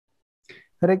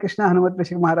Hare Krishna, Hanumat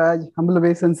Preshaka Maharaj, humble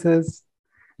obeisances.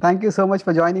 Thank you so much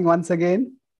for joining once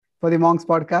again for the Monks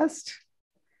podcast.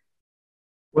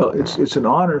 Well, it's an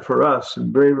honor for us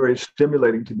and very, very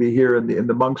stimulating to be here in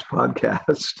the Monks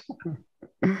podcast.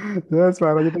 Yes,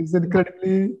 Maharaj, it is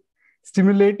incredibly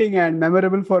stimulating and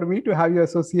memorable for me to have your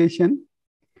association.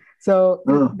 So,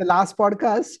 in the last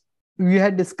podcast, we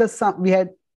had discussed we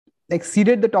had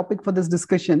seeded the topic for this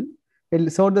discussion. We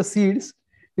sowed the seeds.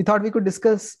 We thought we could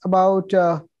discuss about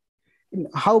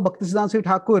how Bhaktisiddhanta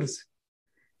Thakur's,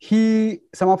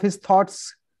 some of his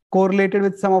thoughts correlated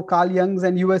with some of Carl Jung's,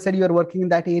 and you said you are working in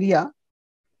that area.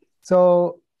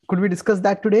 So could we discuss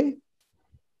that today?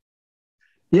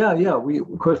 Yeah.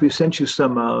 Of course, we sent you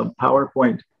some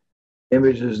PowerPoint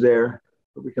images there,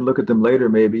 but we can look at them later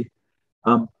maybe.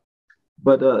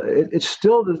 But it's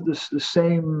still the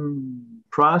same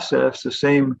process, the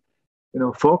same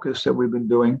focus that we've been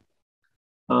doing.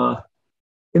 We're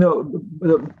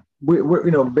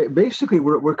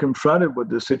confronted with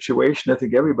this situation. I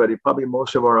think everybody, probably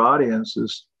most of our audience,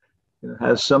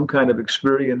 has some kind of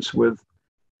experience with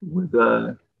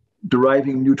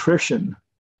deriving nutrition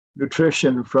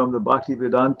from the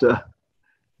Bhaktivedanta,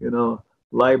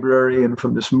 library, and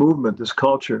from this movement, this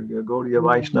culture, Gaudiya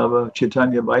Vaishnava,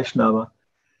 Chaitanya Vaishnava.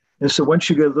 And so once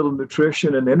you get a little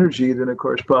nutrition and energy, then of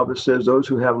course Prabhupada says those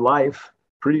who have life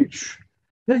preach.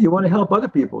 Yeah, you want to help other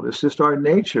people. It's just our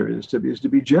nature is to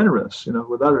be generous,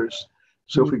 with others.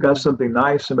 So if we got something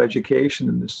nice, some education,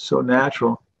 and it's so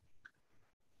natural.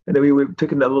 And then we've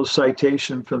taken that little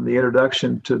citation from the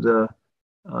introduction to the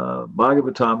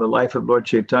Bhagavatam, the life of Lord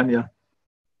Chaitanya.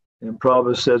 And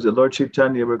Prabhupada says that Lord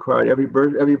Chaitanya required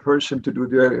every person to do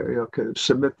their,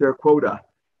 submit their quota,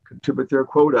 contribute their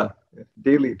quota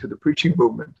daily to the preaching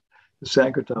movement, the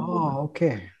Sankirtan movement. Oh,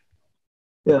 okay.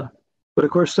 Yeah. But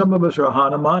of course, some of us are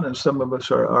Hanuman and some of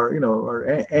us are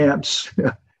ants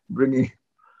bringing.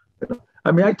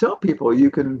 I tell people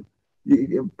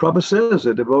Prabhupada says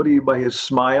a devotee by his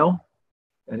smile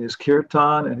and his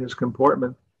kirtan and his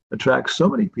comportment attracts so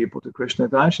many people to Krishna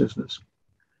consciousness.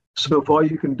 So if all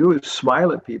you can do is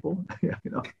smile at people,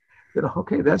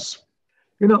 okay, that's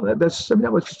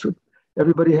true.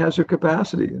 Everybody has their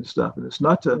capacity and stuff, and it's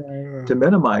not to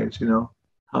minimize,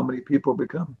 how many people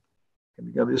become.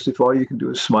 Just if all you can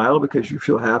do is smile because you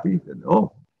feel happy, then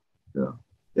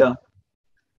yeah.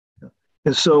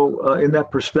 And so in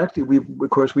that perspective,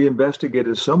 we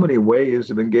investigated so many ways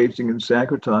of engaging in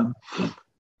Sankirtan,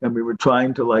 and we were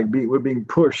trying to we're being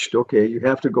pushed. Okay, you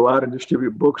have to go out and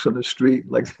distribute books on the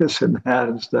street like this and that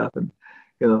and stuff, and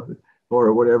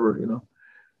or whatever,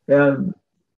 and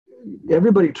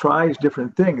everybody tries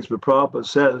different things. But Prabhupada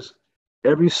says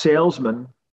every salesman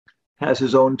has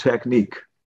his own technique.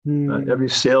 Every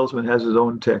salesman has his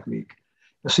own technique.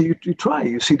 And so you try,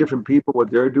 you see different people,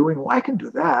 what they're doing. Well, I can do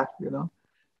that, And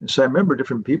so I remember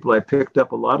different people. I picked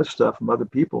up a lot of stuff from other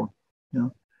people,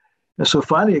 And so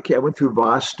finally, I went through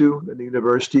Vastu at the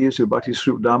universities, through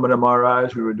Bhaktisiddhanta Damodar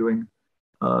Maharaj. We were doing,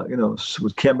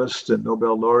 with chemists and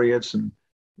Nobel laureates and,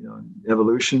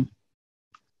 evolution.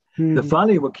 And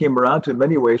finally, what came around to in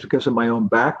many ways, because of my own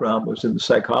background, was in the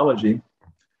psychology.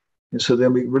 And so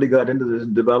then we really got into the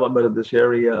development of this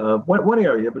area. One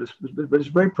area, but it's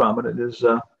very prominent, is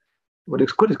what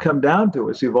it's come down to.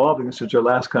 It's evolving since our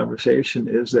last conversation.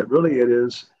 Is that really it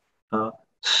is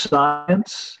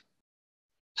science,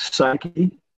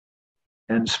 psyche,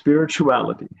 and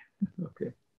spirituality.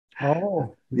 Okay.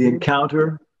 Oh. The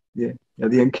encounter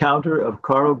of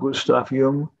Carl Gustav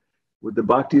Jung with the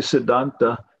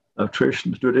Bhaktisiddhanta of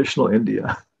traditional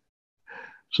India.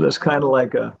 So that's kind of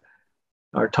like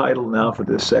our title now for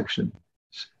this section.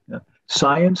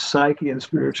 Science, Psyche, and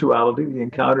Spirituality, the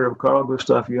encounter of Carl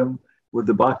Gustav Jung with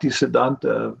the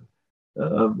Bhaktisiddhanta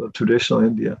of traditional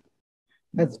India.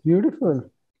 That's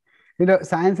beautiful.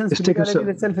 Science and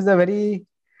spirituality itself is a very,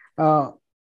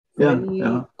 very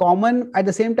common. At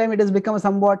the same time, it has become a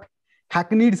somewhat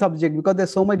hackneyed subject because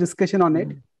there's so much discussion on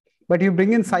it. But you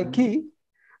bring in psyche,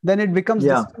 then it becomes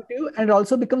distinctive, and it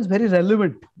also becomes very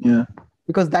relevant. Yeah.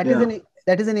 Because that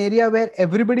is an area where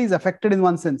everybody is affected in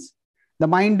one sense. The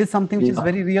mind is something which is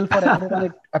very real for everyone.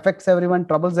 It affects everyone,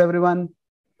 troubles everyone.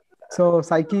 So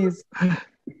psyche is.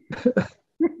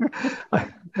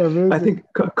 I think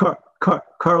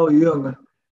Carl Jung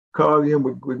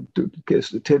would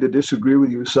tend to disagree with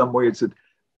you some way. It's that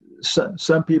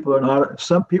some people are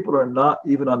not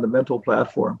even on the mental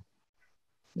platform.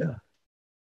 Yeah,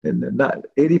 and not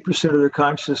 80% of their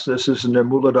consciousness is in their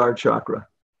Muladhara chakra.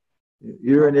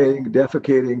 Urinating,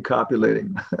 defecating,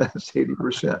 copulating. That's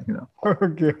 80%.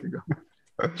 Okay.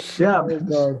 Yeah,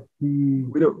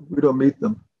 we don't meet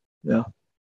them. Yeah.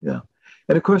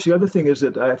 And of course, the other thing is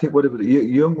that I think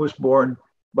Jung was born,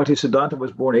 Bhaktisiddhanta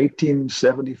was born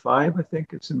 1875, I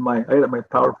think. It's I have my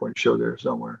PowerPoint show there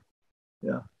somewhere.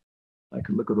 Yeah, I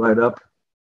can look it right up.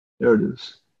 There it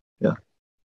is. Yeah.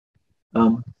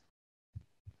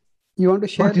 You want to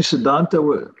share? Bhaktisiddhanta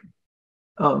was,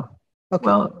 okay.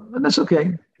 Well, that's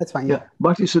okay. That's fine. Yeah.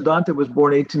 Bhaktisiddhanta was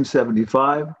born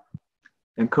 1875,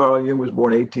 and Carl Jung was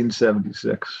born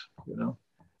 1876, you know.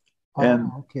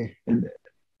 Okay. And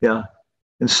yeah.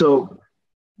 And so,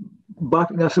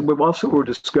 we're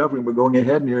discovering, we're going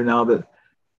ahead here now, that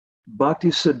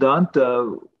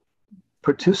Bhaktisiddhanta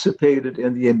participated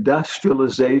in the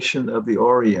industrialization of the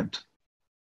Orient.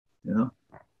 You know,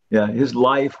 yeah, his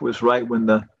life was right when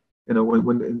the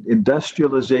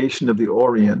industrialization of the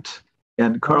Orient,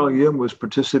 and Carl Jung was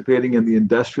participating in the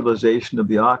industrialization of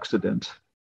the Occident.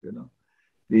 You know,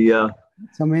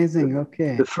 it's amazing.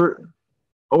 Okay.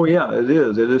 Oh yeah, it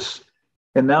is. It is.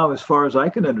 And now, as far as I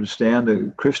can understand,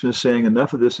 Krishna is saying,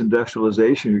 enough of this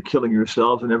industrialization. You're killing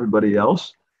yourselves and everybody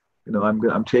else. You know,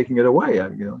 I'm taking it away.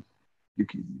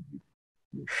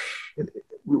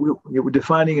 We're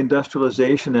defining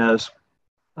industrialization as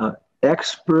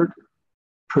expert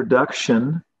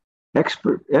production,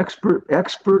 expert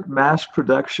mass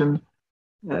production,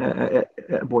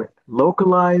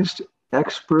 localized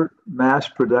expert mass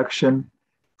production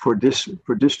for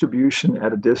distribution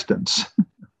at a distance.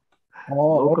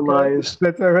 Localized, okay.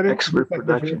 That's a very expert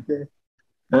production. Okay.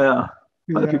 Yeah,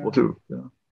 other people too. Yeah.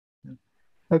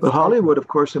 But Hollywood, of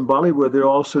course, in Bollywood, they're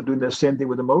also doing the same thing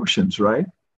with emotions, right?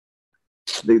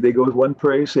 They go with one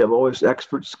place. They have always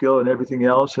expert skill and everything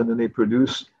else, and then they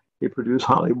produce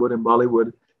Hollywood and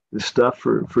Bollywood, the stuff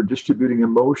for distributing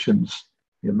emotions,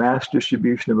 mass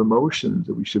distribution of emotions.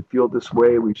 That we should feel this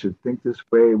way, we should think this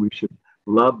way, we should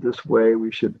love this way,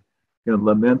 we should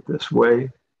lament this way.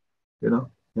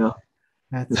 Yeah.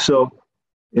 So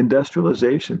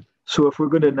industrialization. So if we're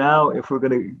going to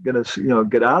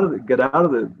get out of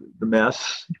the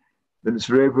mess, then it's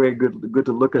very, very good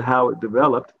to look at how it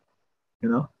developed,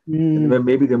 and then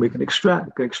maybe we can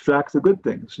extract the good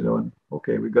things, and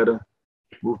okay, we got to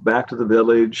move back to the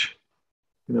village,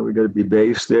 we got to be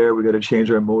based there, we got to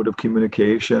change our mode of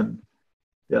communication.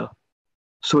 Yeah.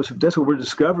 So that's what we're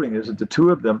discovering, is that the two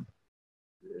of them,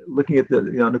 looking at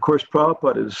and of course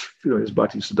Prabhupada is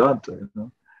Bhaktisiddhanta,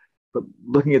 but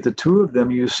looking at the two of them,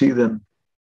 you see them,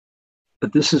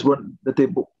 that this is one of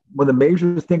the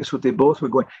major things what they both were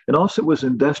going, and also it was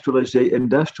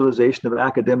industrialization of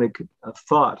academic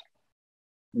thought,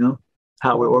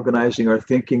 how we're organizing our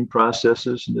thinking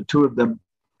processes, and the two of them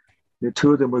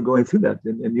were going through that,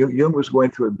 and Jung was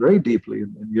going through it very deeply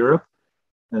in Europe,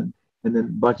 and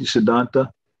then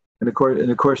Bhaktisiddhanta, and of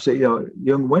course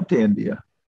Jung went to India.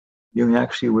 Jung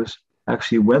actually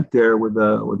went there with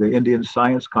the Indian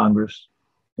Science Congress,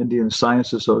 Indian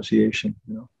Science Association,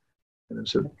 and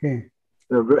it's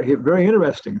very, very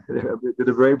interesting. They did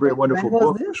a very, very wonderful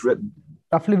book was written.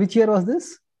 Roughly which year was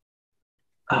this?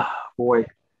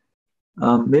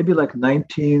 Maybe like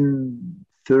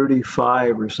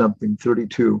 1935 or something,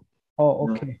 32.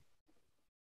 Oh, okay.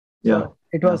 Yeah. So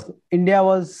it was, India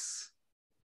was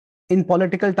in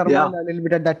political turmoil a little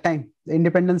bit at that time. The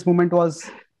independence movement was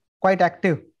quite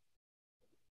active.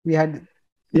 We had.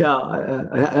 Yeah,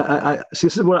 I see.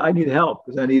 This is what I need help,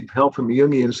 because I need help from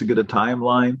Jungians to get a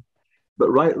timeline. But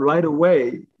right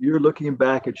away, you're looking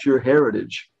back at your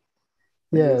heritage.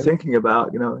 Yeah. You're thinking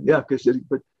about, because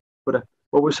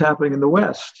what was happening in the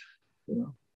West,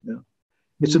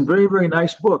 It's a very, very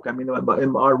nice book. I mean,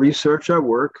 in our research, our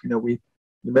work, we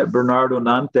met Bernardo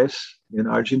Nantes in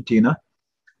Argentina.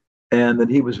 And then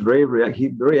he was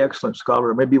very excellent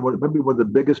scholar, maybe one of the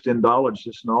biggest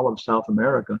Indologists in all of South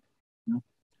America.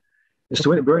 It's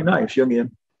very nice,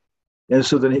 Jungian. And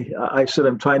so then I said,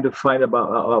 I'm trying to find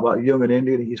about Jung in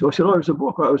India. And he said, it was a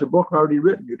book already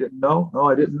written. You didn't know? No,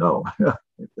 I didn't know. Like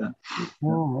that.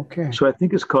 Oh, okay. So I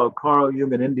think it's called Carl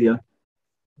Jung in India.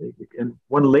 And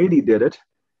one lady did it.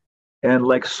 And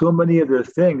like so many of their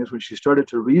things, when she started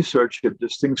to research it,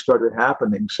 just things started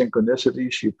happening.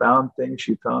 Synchronicity, she found things,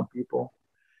 she found people.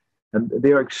 And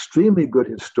they are extremely good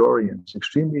historians,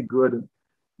 extremely good,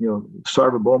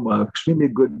 Sarvabhauma, extremely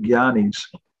good Gyanis.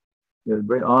 They're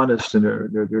very honest in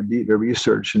their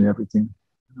research and everything.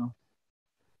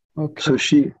 Okay. So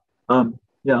she, we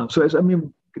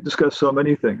could discuss so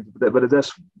many things, but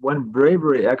that's one very,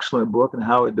 very excellent book, and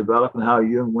how it developed and how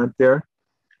Jung went there.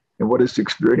 And what his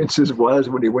experiences was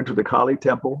when he went to the Kali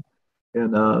temple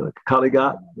in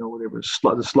Kalighat, where there was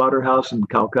the slaughterhouse in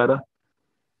Calcutta,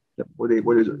 where they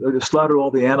slaughter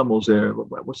all the animals there.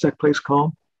 What's that place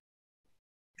called?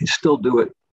 They still do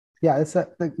it. Yeah, there's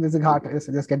a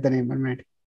ghat. Just get the name 1 minute.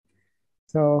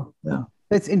 So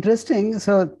it's interesting.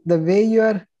 So the way you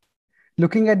are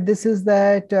looking at this is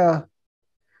that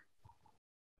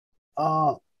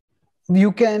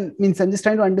you can, means I'm just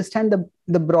trying to understand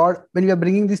the broad, when you are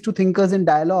bringing these two thinkers in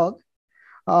dialogue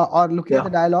or looking at the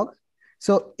dialogue.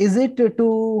 So is it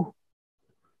to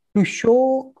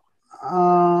show,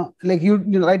 like you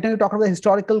right now you talk about the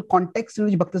historical context in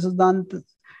which Bhaktisiddhanta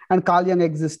and Carl Jung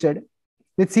existed.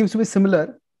 It seems to be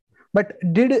similar. But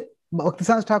did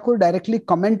Bhaktisiddhanta Thakur directly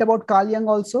comment about Carl Jung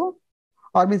also?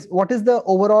 Or means what is the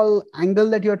overall angle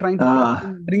that you are trying to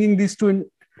in bringing these two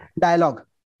in dialogue?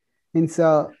 Means,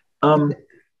 well,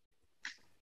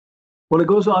 it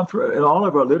goes on in all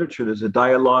of our literature. There's a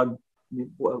dialogue.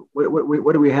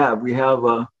 What do we have? We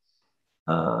have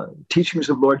Teachings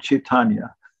of Lord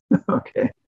Chaitanya.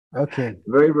 Okay.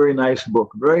 Very, very nice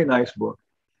book. Very nice book.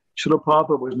 Srila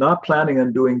Prabhupada was not planning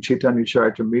on doing Chaitanya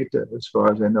Charitamrita, as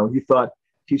far as I know. He thought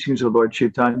Teachings of Lord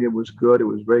Chaitanya was good. It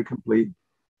was very complete.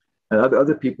 And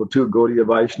other people too, Gaudiya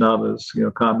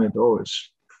Vaishnavas, comment, oh,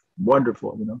 it's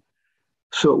wonderful,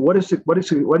 So what is it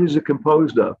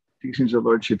composed of? Teachings of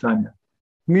Lord Chaitanya.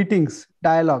 Meetings,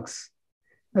 dialogues.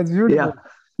 That's beautiful.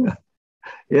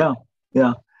 Yeah.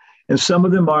 And some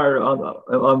of them are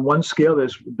on one scale.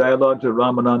 There's dialogues of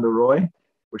Ramananda Roy,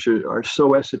 which are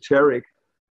so esoteric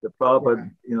that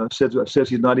Prabhupada, says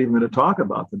he's not even going to talk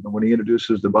about them. But when he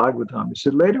introduces the Bhagavatam, he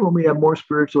said, later when we have more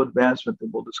spiritual advancement,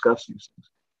 then we'll discuss these things.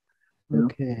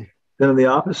 Then on the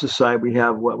opposite side, we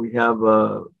have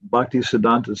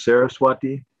Bhaktisiddhanta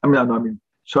Saraswati.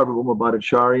 Sarvabhauma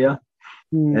Bhattacharya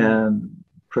and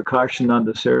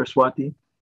Prakashananda Saraswati.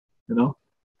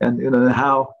 And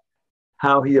how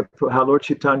Lord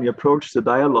Chaitanya approached the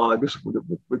dialogues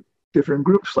with different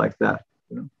groups like that.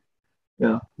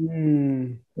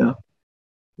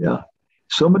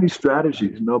 So many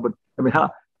strategies. But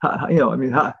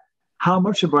how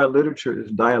much of our literature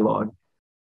is dialogue?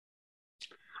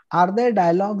 Are there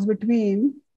dialogues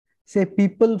between, say,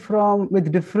 people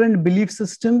with different belief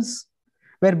systems,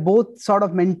 where both sort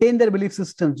of maintain their belief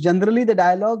systems? Generally, the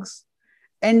dialogues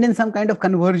end in some kind of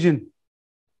conversion.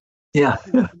 Yeah.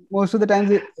 Most of the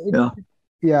times,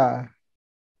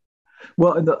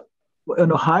 Well,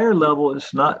 in a higher level,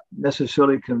 it's not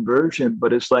necessarily conversion,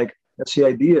 but it's like, that's the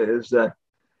idea, is that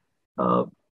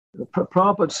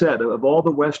Prabhupada said, of all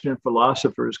the Western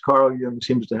philosophers, Carl Jung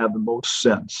seems to have the most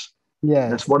sense. Yeah,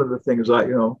 that's one of the things I,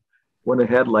 went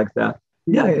ahead like that.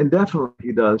 Yeah, and definitely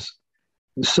he does.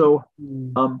 And so,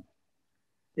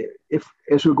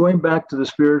 as we're going back to the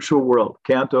spiritual world,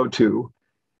 Canto 2,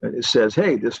 it says,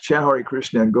 "Hey, just chant Hare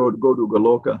Krishna and go to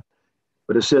Goloka."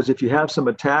 But it says, if you have some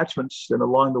attachments, then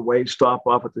along the way, stop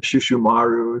off at the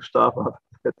Shishumaru, stop off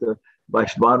at the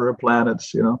Vaishvanara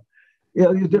planets.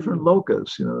 These different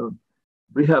lokas.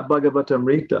 Brihat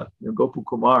Bhagavatamrita, Gopal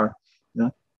Kumar.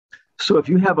 So if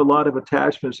you have a lot of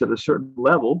attachments at a certain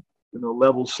level,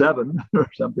 level 7 or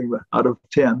something out of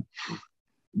 10,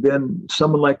 then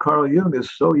someone like Carl Jung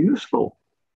is so useful,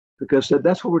 because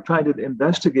that's what we're trying to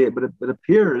investigate. But it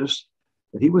appears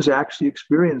that he was actually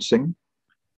experiencing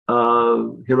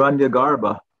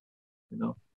Hiranyagarbha,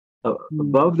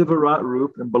 above the Virat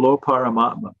Rup and below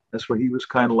Paramatma. That's where he was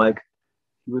kind of like,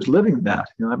 he was living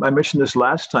that. I mentioned this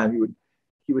last time.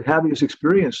 He would have these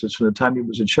experiences from the time he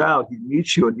was a child. He'd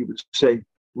meet you and he would say,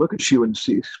 look at you and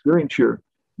experience your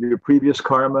previous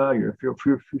karma, your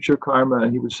future karma.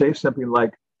 And he would say something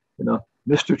like,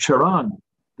 Mr. Charan,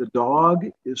 the dog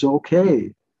is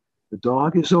okay. The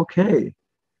dog is okay.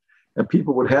 And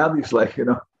people would have these all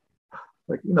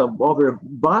their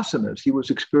vasanas. He was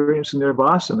experiencing their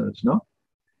vasanas,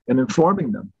 and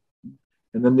informing them.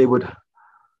 And then they would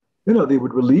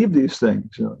relieve these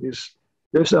things.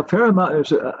 There's a fair amount,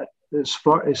 as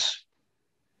far as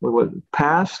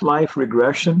past life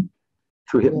regression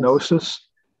through hypnosis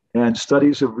and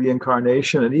studies of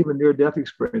reincarnation and even near-death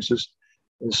experiences.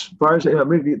 As far as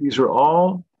these are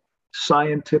all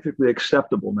scientifically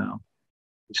acceptable now.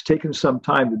 It's taken some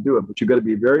time to do it, but you've got to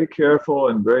be very careful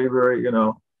and very, very,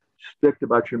 strict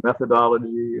about your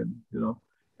methodology and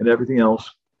everything else.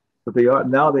 But they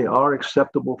are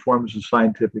acceptable forms of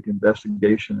scientific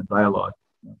investigation and dialogue.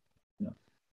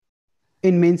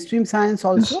 In mainstream science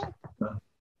also?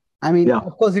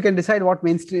 Of course, you can decide what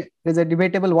mainstream, there's a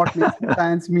debatable what mainstream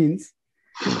science means.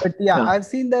 But I've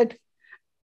seen that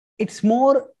it's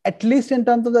more, at least in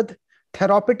terms of the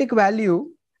therapeutic value,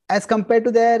 as compared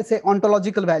to their, say,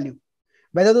 ontological value.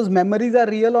 Whether those memories are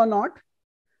real or not,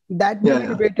 that may be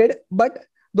debated, but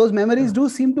those memories do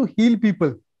seem to heal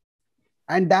people.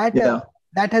 And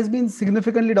that has been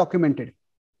significantly documented.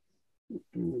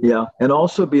 Yeah, and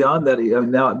also beyond that,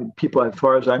 now people, as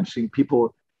far as I'm seeing,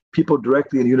 people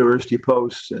directly in university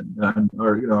posts and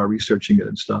are researching it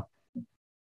and stuff.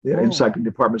 Yeah, in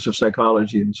departments of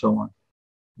psychology and so on.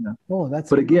 Yeah.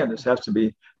 But again, this has to be,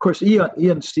 of course,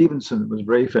 Ian Stevenson was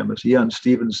very famous.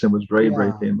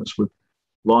 Very famous with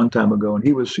long time ago, and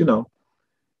he was,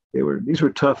 these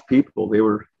were tough people. They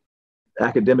were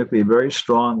academically very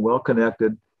strong, well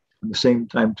connected, at the same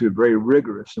time too very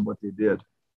rigorous in what they did.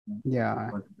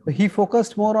 Yeah, he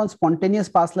focused more on spontaneous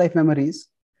past life memories,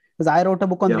 because I wrote a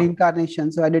book on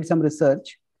reincarnation, so I did some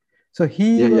research. So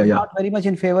he was not very much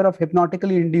in favor of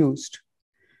hypnotically induced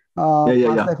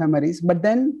past life memories. But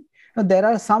then there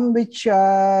are some which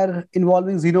are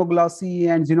involving xenoglossy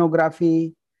and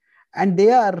xenography, and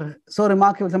they are so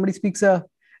remarkable. Somebody speaks a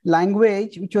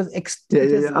language which was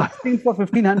extinct for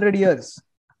 1500 years.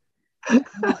 How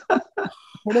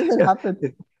does that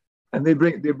happen? And they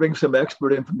bring some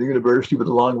expert in from the university with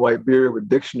a long white beard with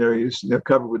dictionaries,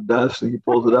 covered with dust, and he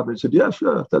pulls it up and said, "Yes,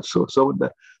 that's so.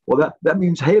 Well, that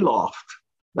means hayloft.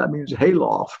 That means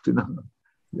hayloft,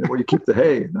 where you keep the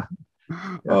hay." Yeah.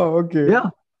 Oh, okay.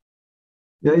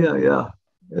 Yeah.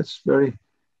 It's very,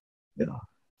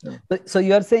 So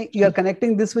you are saying you are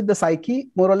connecting this with the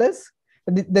psyche, more or less,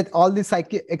 that all these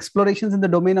psyche explorations in the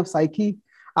domain of psyche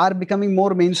are becoming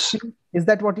more mainstream. Is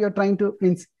that what you are trying to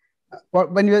means?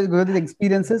 When you go to the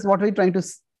experiences, what is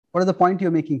the point you're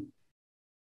making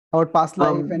about past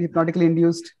life and hypnotically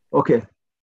induced? Okay.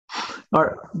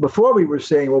 Before we were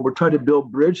saying, we're trying to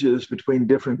build bridges between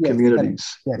different communities.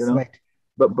 Correct. Yes, right.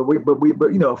 But we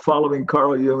following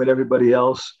Carl Jung and everybody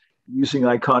else, using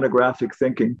iconographic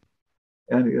thinking,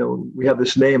 and we have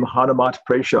this name Hanumat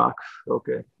Preshaka.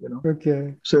 Okay,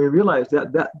 Okay. So we realized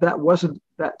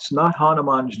that's not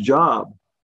Hanuman's job.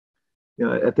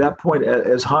 At that point,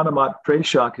 as Hanumat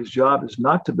Preshaka, his job is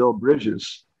not to build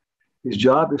bridges. His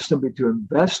job is simply to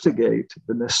investigate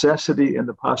the necessity and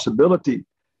the possibility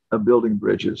of building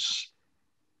bridges.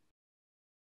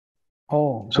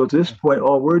 So at this point,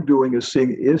 all we're doing is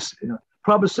seeing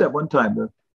Prabhupada said one time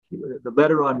the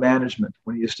letter on management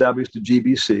when he established the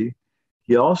GBC.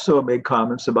 He also made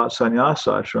comments about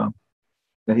sannyasa ashram,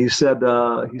 and he said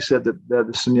that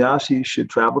the sannyasis should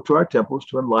travel to our temples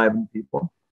to enliven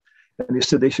people. And he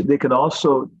said they can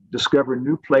also discover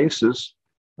new places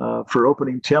for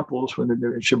opening temples when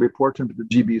they should report them to the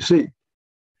GBC.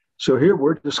 So here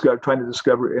we're trying to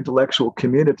discover intellectual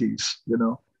communities,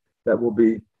 that will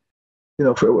be,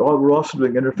 we're also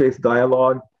doing interfaith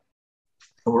dialogue.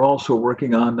 And we're also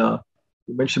working on,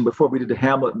 we mentioned before, we did the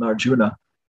Hamlet and Arjuna,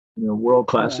 world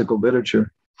classical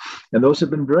literature. And those have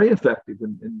been very effective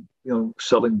in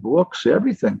selling books,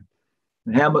 everything.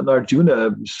 And Hamlet and Arjuna,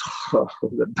 I've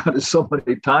done it so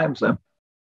many times, I'm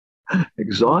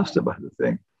exhausted by the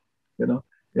thing,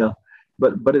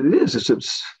 But it is,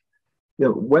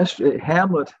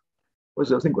 Hamlet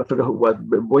was, I forgot what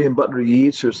William Butler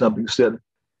Yeats or something said,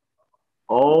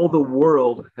 all the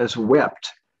world has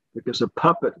wept because a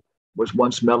puppet was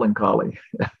once melancholy.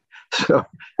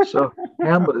 so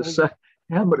Hamlet is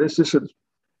just,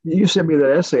 you sent me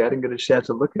that essay, I didn't get a chance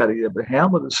to look at it yet, but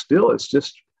Hamlet is still, it's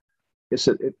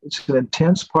an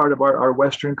intense part of our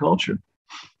Western culture.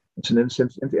 It's an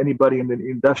instance anybody in the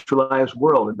industrialized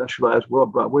world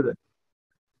brought with it.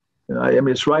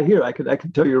 It's right here. I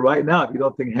can tell you right now, if you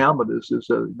don't think Hamlet is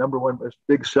a number one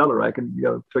big seller, I can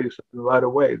tell you something right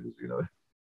away.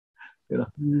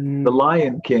 The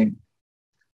Lion King.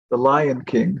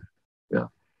 Yeah,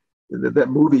 that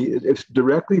movie. It's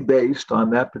directly based on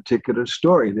that particular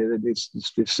story. They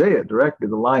say it directly.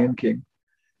 The Lion King.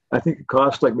 I think it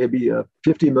cost like maybe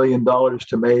 $50 million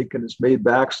to make, and it's made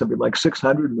back something like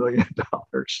 $600 million.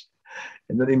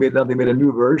 And then they made a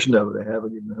new version of it. I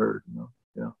haven't even heard.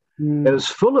 And it's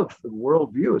full of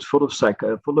worldview. It's full of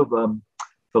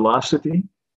philosophy.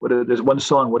 There's one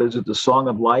song. What is it? The Song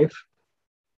of Life,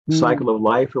 Cycle of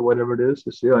Life, or whatever it is.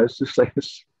 It's just like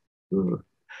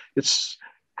it's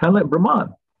kind of like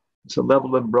Brahman. It's a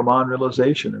level of Brahman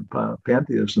realization and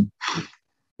pantheism.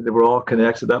 And they were all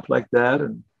connected up like that,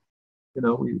 and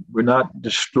we're not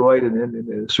destroyed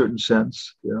in a certain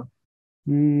sense.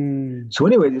 So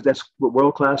anyway, that's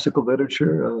world classical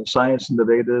literature, science in the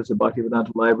Vedas, the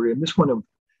Bhaktivedanta Library, and this one of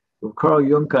Carl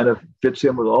Jung kind of fits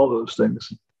in with all those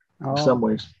things in some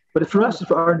ways. But for us,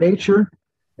 for our nature,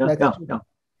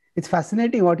 it's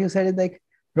fascinating what you said. Is like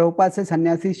Prabhupada says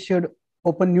sannyasis should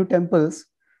open new temples,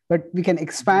 but we can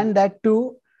expand that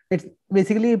to, it's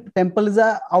basically temple is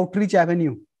a outreach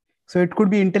avenue. So it could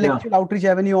be intellectual outreach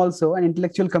avenue also, and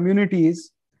intellectual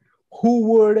communities who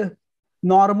would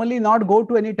normally not go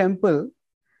to any temple,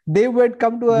 they would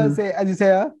come to say, as you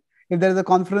say, if there is a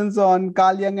conference on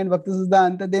Carl Jung and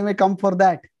Bhaktisiddhanta, they may come for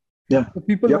that. Yeah. So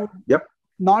people who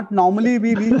not normally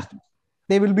be reached,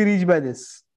 they will be reached by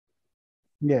this.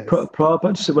 Yes.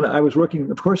 Prabhupada said, when I was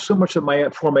working, of course, so much of my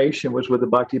formation was with the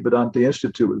Bhaktivedanta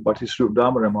Institute with Bhaktisiddhanta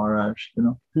Damodar Maharaj,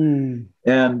 And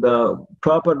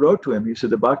Prabhupada wrote to him, he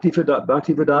said, the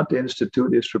Bhaktivedanta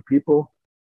Institute is for people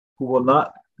who will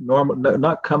not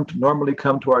normally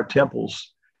come to our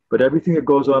temples, but everything that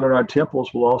goes on in our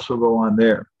temples will also go on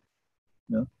there.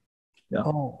 Yeah.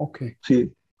 Oh, okay.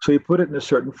 So he put it in a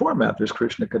certain format. There's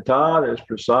Krishna Katha, there's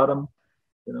Prasadam,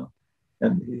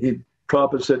 and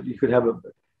Prabhupada said you could have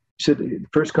the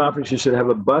first conference, you should have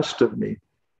a bust of me,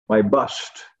 my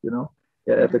bust,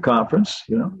 at the conference,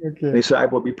 Okay. And he said, I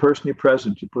will be personally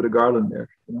present. You put a garland there,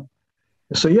 And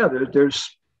so,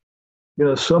 there's,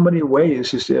 so many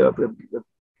ways, you see, of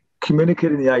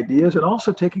communicating the ideas and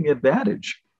also taking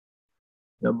advantage.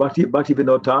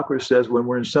 Bhaktivinoda Thakur says when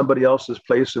we're in somebody else's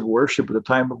place of worship at the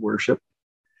time of worship,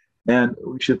 and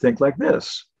we should think like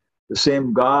this: the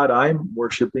same God I'm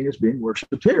worshiping is being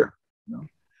worshipped here.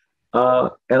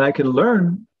 And I can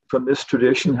learn from this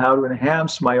tradition how to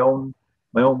enhance my own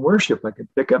worship. I can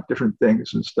pick up different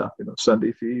things and stuff,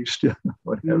 Sunday feast,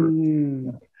 whatever.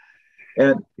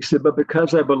 And he said, but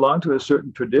because I belong to a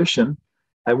certain tradition,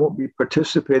 I won't be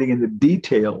participating in the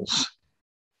details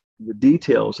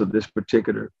of this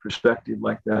particular perspective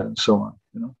like that, and so on.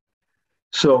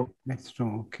 So that's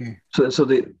true. Okay. So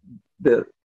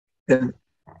and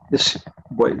this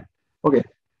boy. Okay,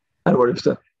 I don't want to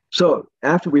stop. So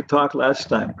after we talked last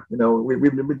time, we've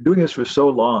been doing this for so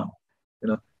long.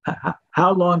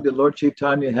 How long did Lord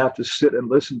Chaitanya have to sit and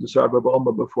listen to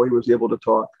Sarvabhauma before he was able to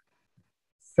talk?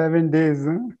 7 days.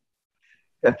 Huh?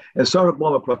 Yeah, and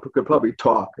Sarvabhauma could probably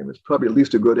talk. It was probably at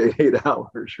least a good 8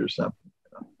 hours or something.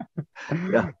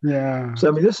 Yeah. So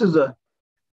I mean, this is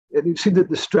you see that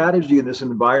the strategy in this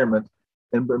environment,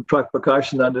 and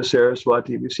Prakashananda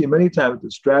Saraswati, we see many times the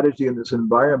strategy in this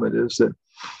environment is that,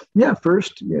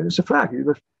 first, it's a fact.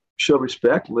 You show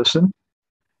respect, listen,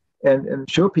 and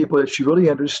show people that you really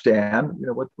understand,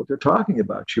 what they're talking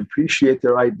about. You appreciate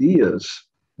their ideas,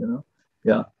 their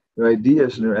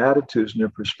ideas and their attitudes and their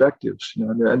perspectives,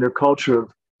 and their culture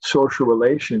of social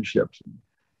relationships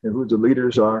and who the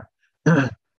leaders are.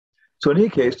 So in any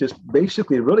case, just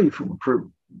basically really for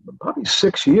probably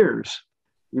 6 years,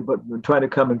 we've been trying to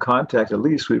come in contact at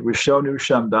least with Sonu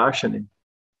Shamdasani.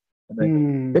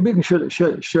 Maybe you can share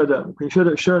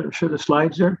the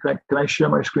slides there. Can I share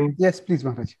my screen? Yes, please,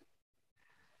 Maharaj.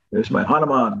 There's my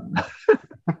Hanuman.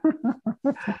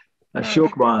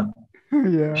 Ashokban.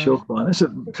 Yeah. Ashokban. It's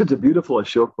a beautiful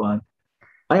Ashokban.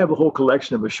 I have a whole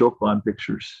collection of Ashokban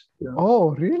pictures.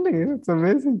 Oh, really? That's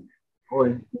amazing. Oh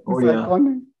yeah.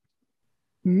 Iconic.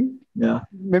 Yeah.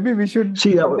 Maybe we should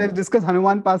discuss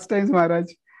Hanuman pastimes,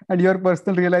 Maharaj, and your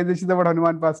personal realizations about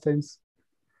Hanuman pastimes.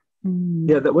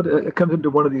 Yeah, it comes into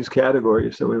one of these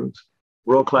categories. So it was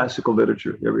world classical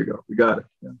literature. There we go. We got it.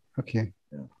 Yeah. Okay.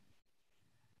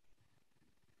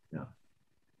 Yeah.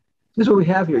 This is what we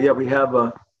have here. Yeah, we have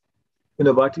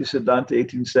Bhaktisiddhanta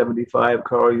 1875,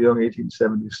 Carl Jung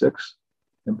 1876,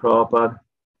 and Prabhupada.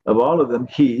 Of all of them,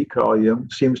 Carl Jung,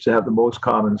 seems to have the most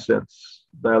common sense.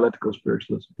 Dialectical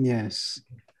Spiritualism. Yes.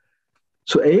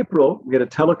 So April, we had a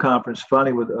teleconference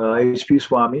finally with HP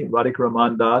Swami, Radhika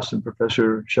Raman Das, and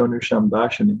Professor Sonu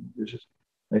Shamdasani. There's a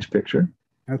nice picture.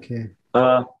 Okay.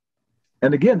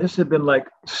 And again, this had been like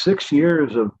 6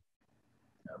 years of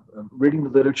reading the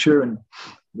literature and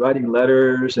writing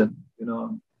letters and,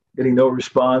 getting no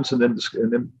response, and then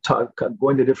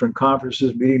going to different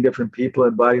conferences, meeting different people,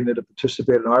 inviting them to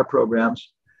participate in our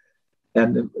programs.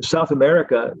 And in South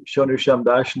America, Sonu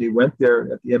Shamdasani went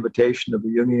there at the invitation of the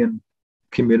Jungian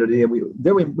community, and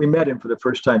we met him for the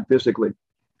first time physically.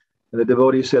 And the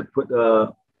devotees had put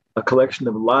a collection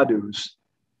of ladus,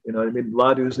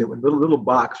 ladus. They were in little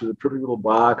box, with a pretty little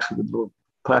box with a little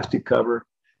plastic cover,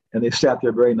 and they sat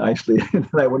there very nicely. And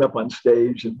then I went up on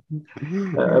stage, and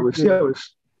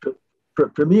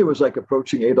for me, it was like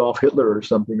approaching Adolf Hitler or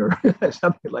something, or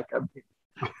something like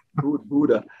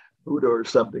Buddha or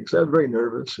something. So I was very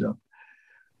nervous.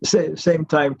 Same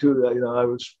time too.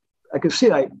 I could see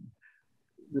the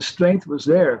strength was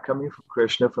there coming from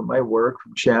Krishna, from my work,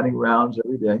 from chanting rounds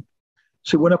every day.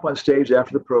 So he went up on stage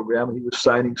after the program, and he was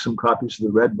signing some copies of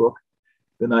the Red Book.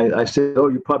 Then I said, "Oh,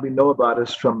 you probably know about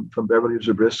us from Beverly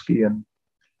Zabriskie and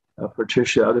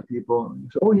Patricia, other people." And he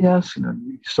said, "Oh, yes."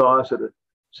 He saw us at a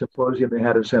symposium they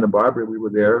had in Santa Barbara. We were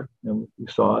there, and he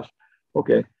saw us.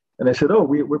 Okay. And I said, "Oh,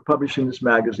 we're publishing this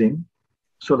magazine,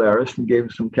 Solaris," and gave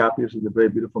him some copies of the very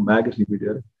beautiful magazine we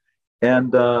did.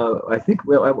 And I think,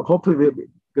 hopefully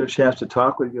get a chance to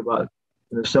talk with you about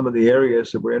some of the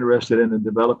areas that we're interested in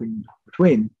developing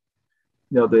between,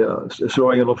 this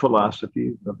Oriental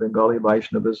philosophy, Bengali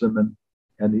Vaishnavism,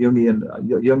 and the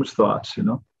Jungian Jung's thoughts,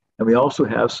 And we also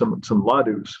have some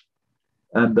ladus.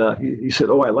 And he said,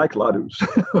 "Oh, I like ladus."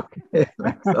 Okay.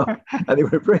 So, and they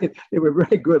were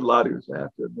very good ladus, I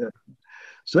have to admit.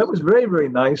 So that was very, very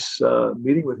nice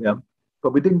meeting with him.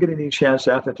 But we didn't get any chance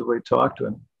after to really talk to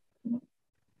him.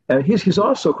 And he's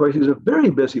also, of course, he's a very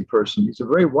busy person. He's a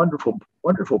very wonderful,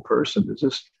 wonderful person. It's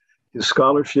just his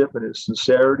scholarship and his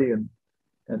sincerity and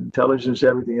intelligence,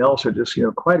 everything else are just,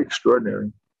 quite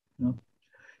extraordinary.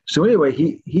 So anyway,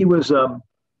 he was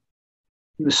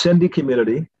Sindhi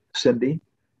community,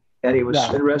 and he was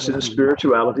interested in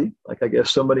spirituality, like I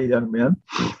guess so many young men.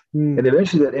 And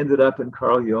eventually that ended up in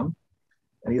Carl Jung.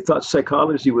 And he thought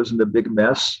psychology was in a big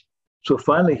mess. So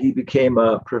finally he became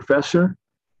a professor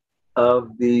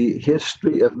of the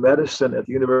history of medicine at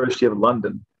the University of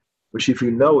London, which, if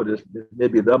you know, it is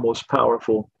maybe the most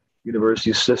powerful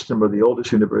university system or the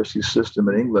oldest university system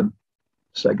in England.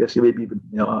 So I guess he maybe even,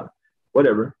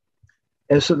 whatever.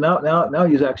 And so now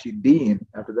he's actually dean.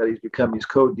 After that, he's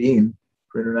co-dean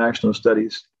for international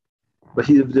studies. But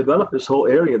he developed this whole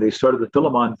area. They started the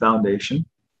Philemon Foundation,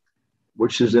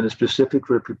 which is specific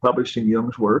for publishing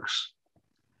Jung's works.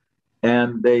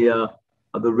 And they, the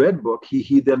Red Book,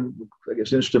 he then, I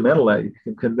guess, instrumentally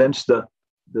convinced the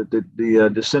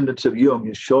descendants of Jung,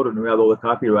 his children who had all the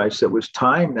copyrights, that it was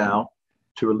time now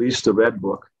to release the Red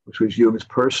Book, which was Jung's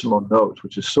personal notes,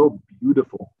 which is so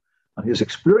beautiful on his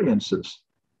experiences,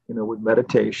 with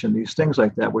meditation, these things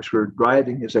like that, which were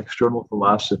driving his external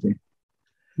philosophy.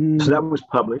 So that was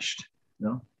published,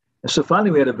 And so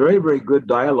finally we had a very, very good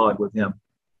dialogue with him,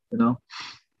 on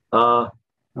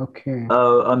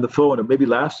the phone. It maybe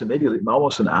lasted maybe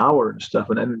almost an hour and stuff.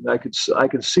 And I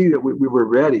could see that we were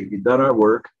ready. We'd done our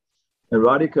work. And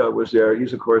Radhika was there.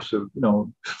 He's, of course, a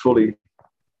fully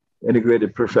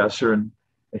integrated professor, and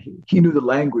he knew the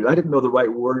language. I didn't know the right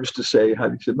words to say. He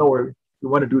said, "No, we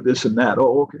want to do this and that."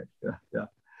 Oh, okay, yeah.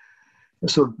 And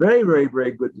so very, very,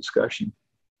 very good discussion.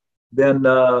 Then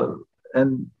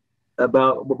and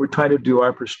about what we're trying to do,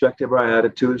 our perspective, our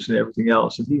attitudes, and everything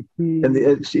else. And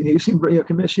he seemed very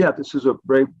convinced. Yeah, this is a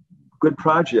very good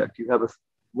project. You have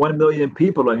 1 million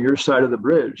people on your side of the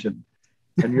bridge, and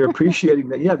you're appreciating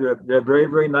that. Yeah, there are very,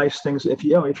 very nice things. If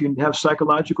you have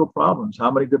psychological problems,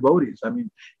 how many devotees? I mean,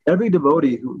 every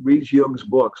devotee who reads Jung's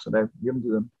books, and I've given to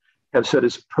them, have said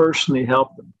it's personally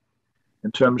helped them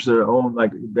in terms of their own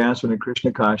advancement in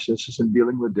Krishna consciousness and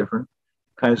dealing with different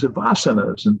kinds of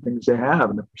vasanas and things they have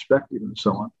and the perspective and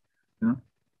so on,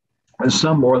 and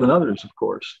some more than others, of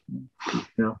course,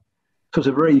 So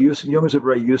it's Jung is a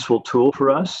very useful tool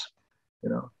for us,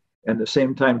 And at the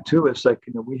same time too, it's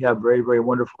we have very, very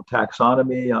wonderful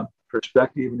taxonomy,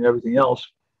 perspective, and everything else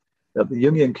that the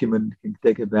Jungian community can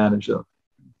take advantage of.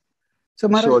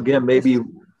 So again, maybe,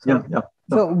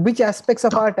 So which aspects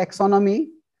of our taxonomy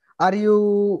are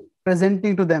you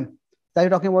presenting to them? Are you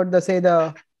talking about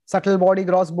the subtle body,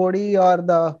 gross body, or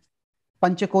the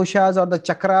panchakoshas, or the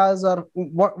chakras, or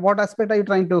what aspect are you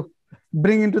trying to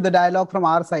bring into the dialogue from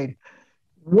our side?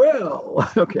 Well,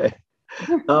 okay.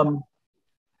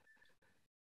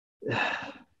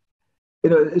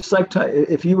 It's like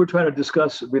if you were trying to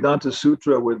discuss Vedanta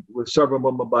Sutra with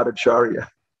Sarvabhauma Bhattacharya,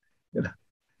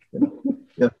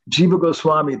 Jiva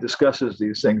Goswami discusses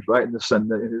these things right in his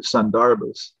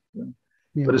Sandarbhas.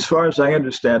 But as far as I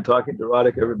understand, talking to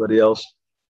Radhika, everybody else,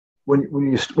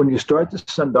 when you start the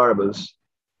Sandarbhas,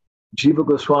 Jiva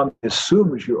Goswami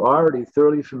assumes you're already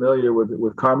thoroughly familiar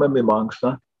with Karma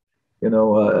Mimamsa,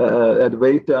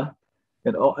 Advaita,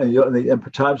 and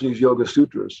Patanjali's Yoga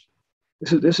Sutras.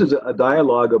 This is a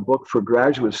dialogue, a book for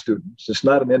graduate students. It's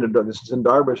not an introduction. The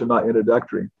Sandarbhas are not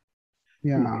introductory.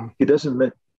 Yeah. He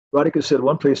doesn't. Radhika said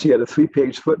one place he had a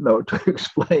 3-page footnote to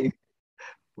explain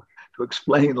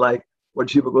what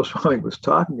Jiva Goswami was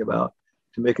talking about,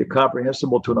 to make it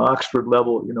comprehensible to an Oxford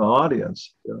level,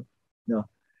 audience.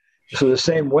 So the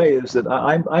same way is that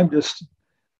I've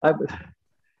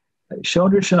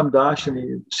shown to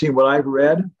Shamdasani, seeing what I've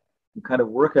read, the kind of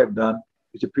work I've done,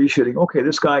 is appreciating, okay,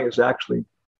 this guy is actually,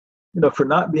 for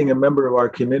not being a member of our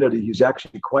community, he's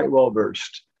actually quite well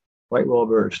versed.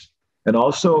 And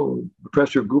also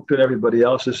Professor Gupta and everybody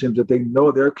else, it seems that they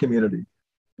know their community.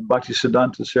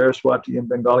 Bhaktisiddhanta, Saraswati, and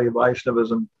Bengali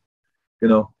Vaishnavism,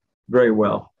 very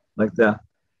well, like that.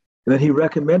 And then he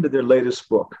recommended their latest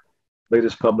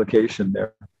publication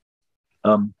there.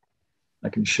 I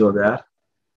can show that.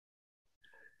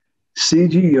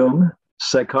 C.G. Jung,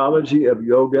 Psychology of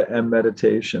Yoga and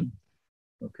Meditation.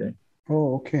 Okay.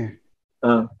 Oh, okay.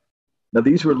 Now,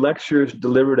 these were lectures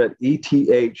delivered at ETH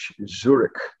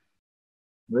Zurich.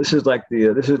 This is like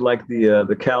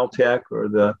the Caltech or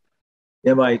the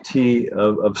MIT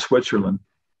of Switzerland.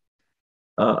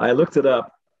 I looked it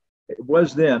up. It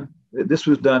was then. This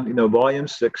was done, volume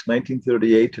 6,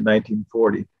 1938 to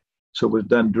 1940. So it was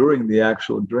done during the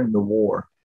war.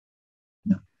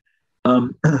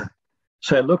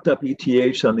 So I looked up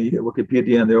ETH on the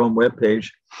Wikipedia on their own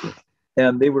webpage,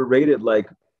 and they were rated like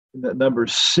number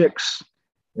 6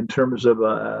 in terms of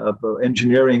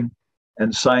engineering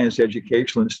and science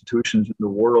educational institutions in the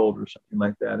world, or something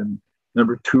like that, and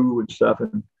number 2 and stuff.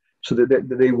 And so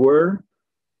they were,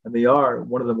 and they are,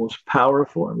 one of the most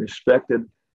powerful and respected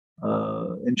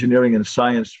engineering and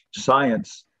science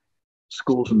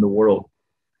schools in the world.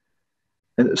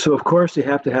 And so, of course, they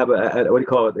have to have an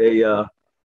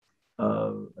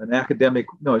academic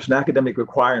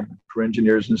requirement for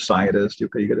engineers and scientists. You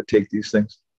got to take these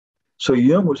things. So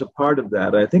Jung was a part of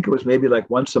that. I think it was maybe like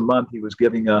once a month he was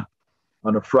giving on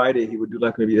a Friday, he would do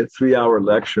like maybe a 3-hour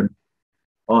lecture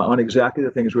on exactly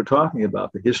the things we're talking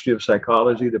about, the history of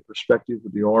psychology, the perspective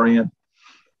of the Orient,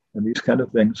 and these kind of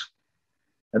things.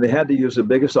 And they had to use the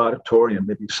biggest auditorium,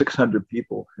 maybe 600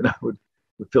 people, would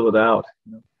fill it out.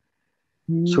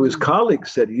 So his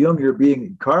colleagues said, Jung, you're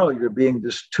being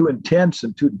just too intense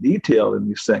and too detailed in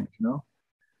these things,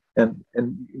 And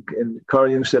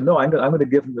Carl Jung said, no, I'm going to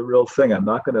give them the real thing. I'm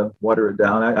not going to water it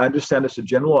down. I understand it's a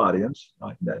general audience.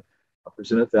 I'll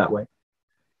present it that way.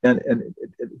 And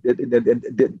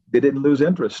they didn't lose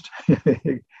interest.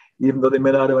 Even though they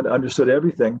may not have understood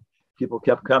everything, people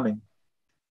kept coming.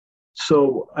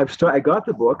 So I got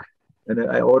the book,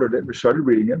 and I ordered it. We started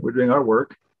reading it. We're doing our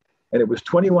work. And it was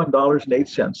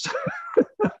 $21.08.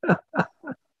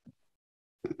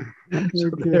 So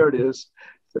there it is.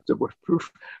 That's a proof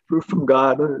from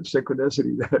God,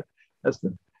 synchronicity. That's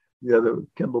the other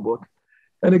Kindle book.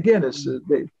 And again, it's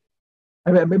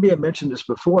maybe I mentioned this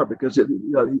before, because in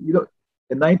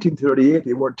 1938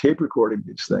 they weren't tape recording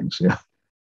these things.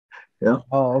 Yeah.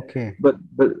 Oh, okay. But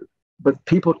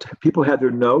people had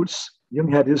their notes. Jung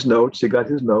had his notes. They got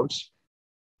his notes.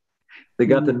 They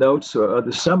got the notes or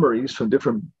the summaries from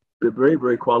different very,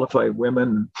 very qualified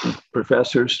women,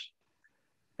 professors.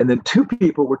 And then 2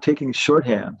 people were taking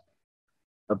shorthand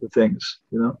of the things,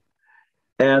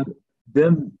 And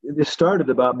then they started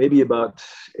about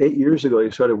 8 years ago,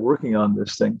 they started working on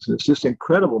this thing. So it's just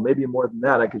incredible, maybe more than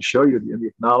that. I could show you the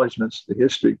acknowledgments, the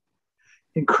history.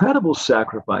 Incredible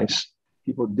sacrifice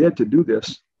people did to do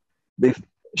this.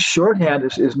 Shorthand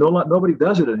is nobody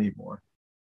does it anymore.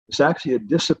 It's actually a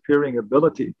disappearing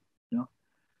ability,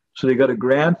 So they got a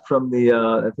grant from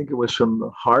I think it was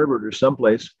from Harvard or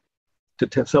someplace,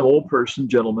 to some old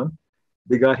gentleman.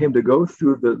 They got him to go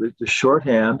through the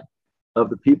shorthand of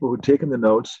the people who'd taken the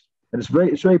notes, and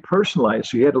it's very personalized.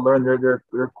 So you had to learn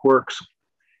their quirks,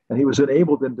 and he was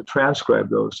enabled then to transcribe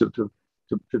those to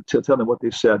tell them what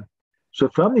they said. So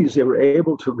from these, they were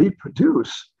able to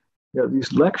reproduce,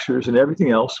 these lectures and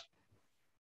everything else.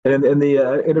 And in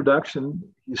the introduction,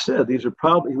 he said these are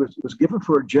probably, it was given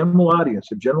for a general audience,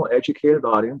 a general educated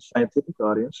audience, scientific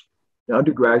audience,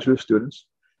 undergraduate students.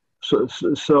 So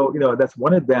that's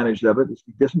one advantage of it.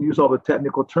 He doesn't use all the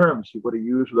technical terms he would have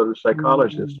used with other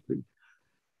psychologists.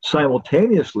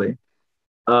 Simultaneously,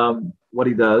 what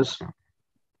he does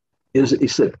is he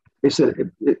said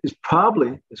it's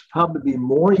probably be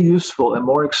more useful and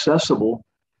more accessible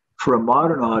for a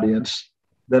modern audience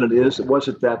than it was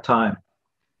at that time.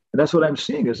 And that's what I'm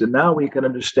seeing, is that now we can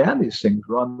understand these things.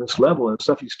 We're on this level, and the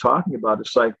stuff he's talking about,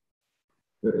 it's like,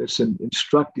 it's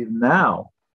instructive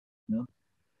now.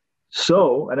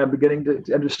 So, and I'm beginning to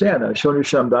understand. Sonu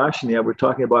Shamdasani, we're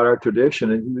talking about our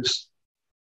tradition, and he was,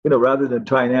 rather than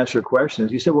try and answer questions,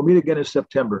 he said, we'll meet again in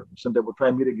September. Someday we'll try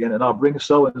and meet again, and I'll bring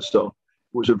so-and-so,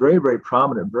 who was a very, very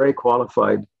prominent, very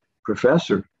qualified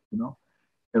professor,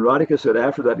 And Radhika said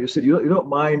after that, he said, you don't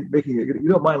mind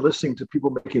listening to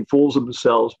people making fools of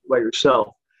themselves by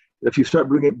yourself. If you start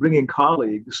bringing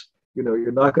colleagues,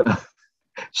 you're not going to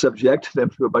subject them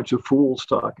to a bunch of fools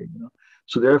talking.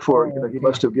 So therefore, he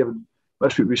must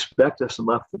respect us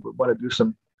enough to want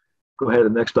to go ahead to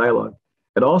the next dialogue.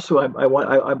 And also, I'm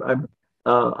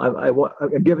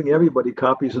giving everybody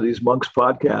copies of these monks'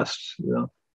 podcasts.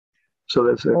 So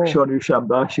that's Sonu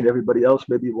Shamdasani and everybody else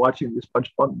may be watching this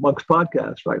monks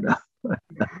podcast right now.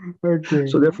 Okay.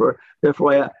 So therefore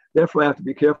I have to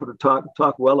be careful to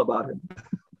talk well about him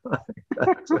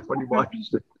when he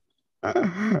watches it.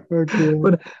 Okay.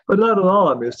 But not at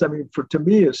all. To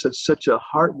me, it's such a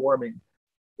heartwarming,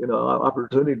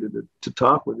 opportunity to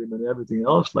talk with him and everything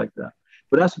else like that.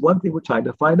 But that's one thing we're trying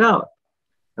to find out.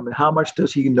 I mean, how much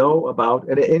does he know about,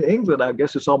 and in England, I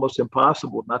guess it's almost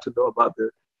impossible not to know about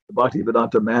the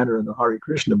Bhaktivedanta manner and the Hare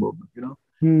Krishna movement, you know.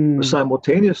 But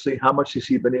simultaneously, how much has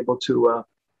he been able to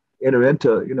enter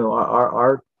into, you know,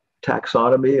 our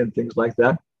taxonomy and things like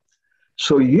that?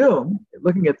 So Jung,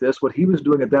 looking at this, what he was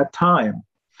doing at that time,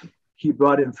 he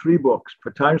brought in 3 books,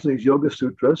 Patanjali's Yoga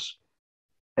Sutras,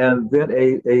 and then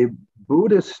a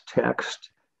Buddhist text,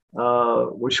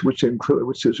 which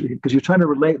is because you're trying to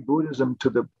relate Buddhism to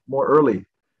the more early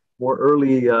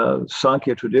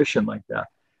Sankhya tradition like that,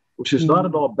 which is not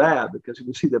at all bad, because you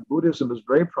can see that Buddhism is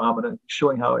very prominent,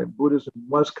 showing how Buddhism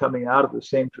was coming out of the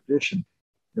same tradition,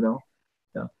 you know.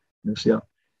 Yeah.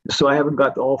 So I haven't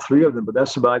got all 3 of them, but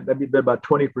that'd be about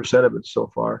 20% of it so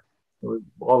far, with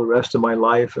all the rest of my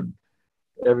life and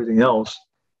everything else.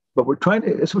 But we're trying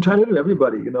to do,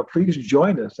 everybody, you know, please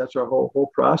join us. That's our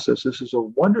whole process. This is a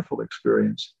wonderful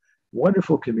experience,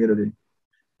 wonderful community,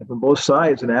 and from both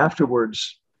sides. And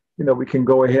afterwards, you know, we can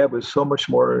go ahead with so much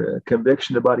more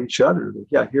conviction about each other.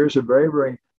 Yeah, here's a very,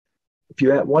 very, if you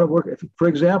want to work, for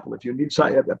example, if you need,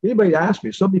 if anybody asks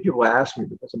me, so many people ask me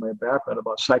because of my background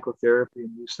about psychotherapy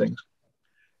and these things.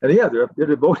 And yeah, there are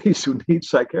devotees who need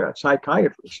psychiatrists. I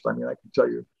mean, I can tell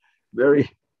you very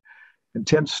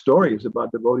intense stories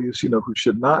about devotees, you know, who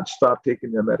should not stop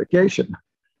taking their medication.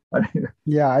 I mean,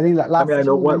 I think I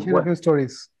know a few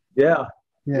stories. Yeah.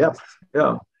 Yes.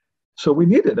 Yeah. So we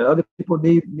need it. And other people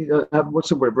need what's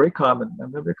the word? Very common.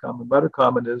 Rather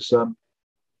common is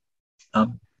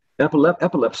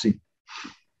epilepsy.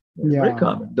 Very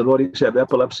common. Devotees have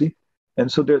epilepsy.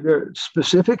 And so there are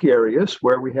specific areas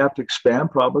where we have to expand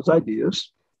Prabhupada's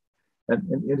ideas and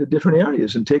into different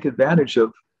areas and take advantage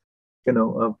of, you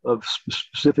know, of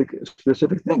specific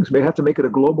things. We have to make it a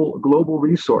global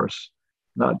resource,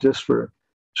 not just for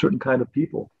certain kind of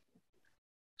people.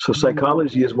 So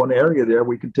psychology is one area there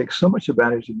we can take so much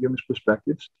advantage of Jung's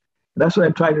perspectives. And that's what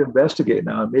I'm trying to investigate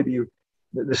now. And maybe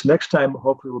this next time,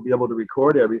 hopefully we'll be able to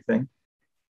record everything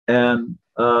and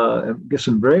get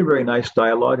some very, very nice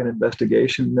dialogue and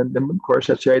investigation. And then, of course,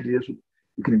 that's the idea is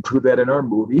we can include that in our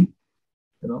movie,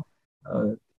 you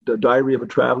know, The Diary of a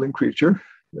Traveling Creature,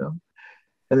 you know.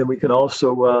 And then we can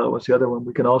also, what's the other one?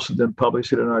 We can also then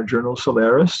publish it in our journal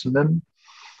Solaris, and then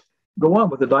go on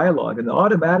with the dialogue. And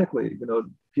automatically, you know,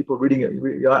 people reading it,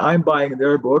 I'm buying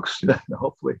their books,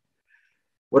 hopefully.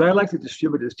 What I like to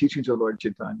distribute is Teachings of Lord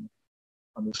Chaitanya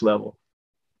on this level.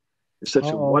 It's such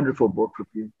a wonderful book for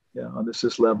people. Yeah, on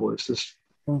this level. It's just,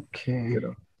 you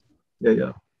know,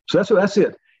 yeah. So that's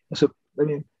it. And so, I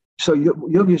mean, so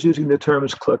Jung is using the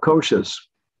terms koshas.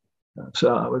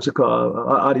 So what's it called?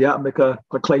 Adhyatmika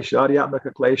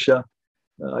klesha,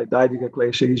 Daivika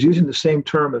klesha. He's using the same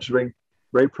term as very,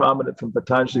 very prominent from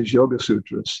Patanjali's Yoga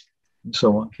Sutras and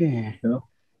so on. You know,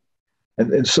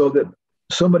 and so that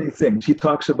so many things. He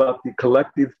talks about the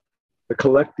collective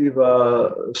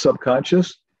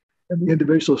subconscious and the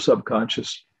individual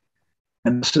subconscious.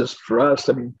 And this is for us.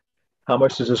 I mean, how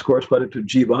much does this correspond to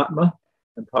Jivatma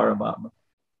and Paramatma?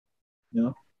 You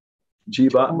know,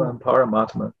 Jivatma and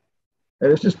Paramatma.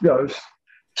 And it's just, you know,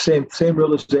 same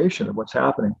realization of what's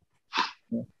happening.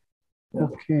 Yeah.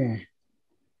 Okay.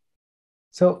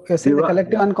 So you're saying the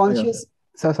collective unconscious.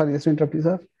 So sorry, just to interrupt you,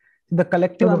 sir. The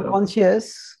collective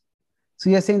unconscious. So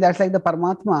you're saying that's like the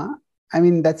Paramatma. I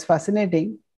mean, that's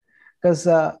fascinating because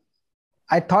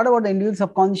I thought about the individual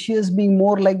subconscious being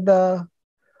more like the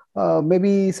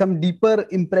maybe some deeper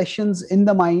impressions in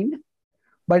the mind,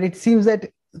 but it seems that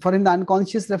for him the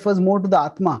unconscious refers more to the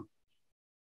Atma.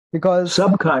 Because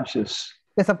subconscious.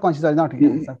 Yeah, subconscious, sorry, not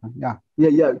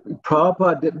yeah.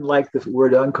 Prabhupada didn't like the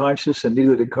word unconscious, and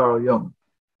neither did Carl Jung.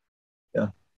 Yeah,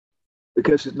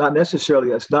 because it's not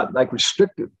necessarily, it's not like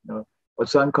restrictive. You know,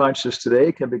 what's unconscious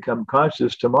today can become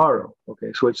conscious tomorrow.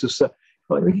 Okay, so it's just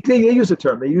they use the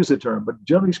term, but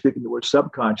generally speaking, the word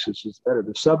subconscious is better.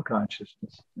 The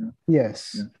subconsciousness. Yeah.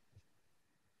 Yes.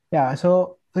 Yeah.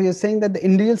 So you're saying that the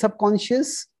individual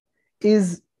subconscious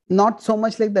is not so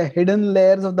much like the hidden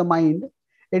layers of the mind.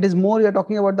 It is more you're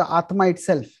talking about the Atma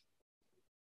itself.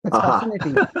 That's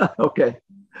fascinating. Okay.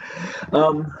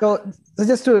 So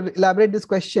just to elaborate this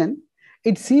question,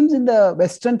 it seems in the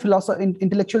Western philosophy,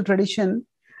 intellectual tradition,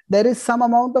 there is some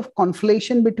amount of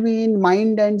conflation between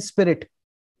mind and spirit,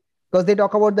 because they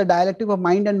talk about the dialectic of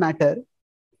mind and matter.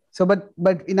 So, but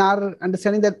in our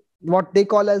understanding that what they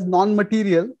call as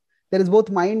non-material, there is both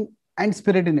mind and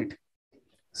spirit in it.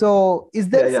 So is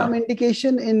there some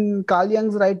indication in Carl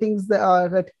Jung's writings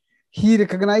that he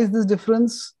recognized this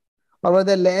difference, or were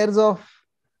there layers of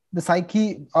the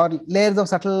psyche or layers of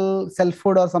subtle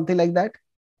selfhood or something like that?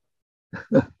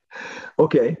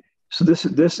 Okay. So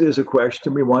this is a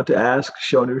question we want to ask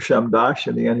Sonu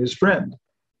Shamdasani and his friend.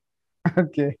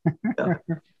 Okay. Yeah.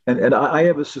 And I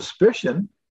have a suspicion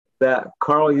that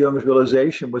Carl Jung's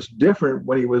realization was different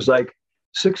when he was like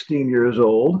 16 years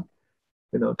old,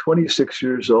 26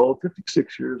 years old,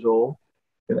 56 years old.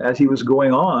 And as he was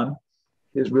going on,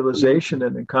 his realization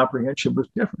and comprehension was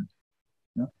different.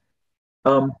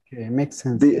 Okay, makes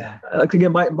sense.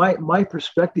 Again, my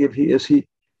perspective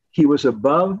he was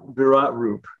above Virat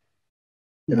Rup,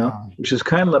 which is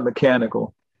kind of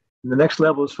mechanical. And the next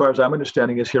level, as far as I'm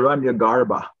understanding, is Hiranya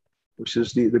Garbha, which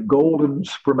is the golden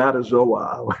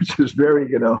spermatozoa, which is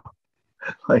very,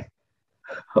 like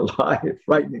alive,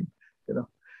 frightening,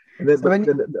 And then, so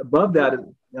then above that,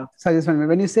 So just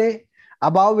when you say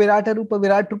above Virat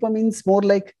Rupa means more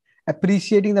like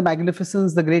appreciating the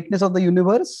magnificence, the greatness of the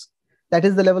universe. That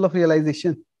is the level of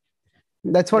realization.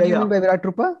 That's what you mean by Virat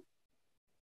Rupa?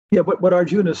 Yeah, but what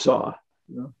Arjuna saw.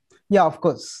 Yeah, of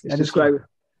course. It's described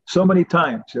so many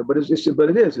times, but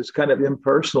it's kind of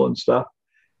impersonal and stuff.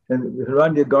 And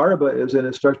Hiranya Garbha is, and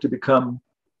it starts to become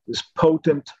this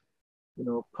potent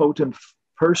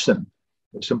person.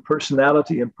 There's some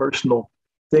personality and personal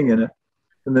thing in it.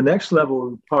 And the next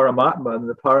level, Paramatma, and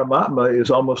the Paramatma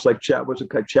is almost like chapter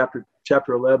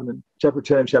 11 and chapter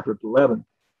 10 and chapter 11.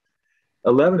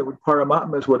 11,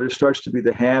 Paramatma is what it starts to be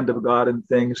the hand of God and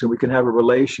things, and we can have a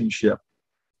relationship,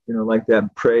 like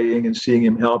that, praying and seeing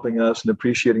him helping us and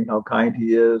appreciating how kind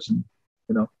he is, and,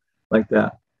 like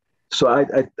that. So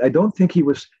I don't think he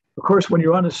was, of course, when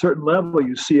you're on a certain level,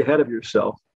 you see ahead of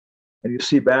yourself and you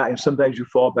see back, and sometimes you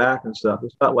fall back and stuff.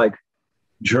 It's not like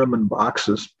German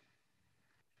boxes.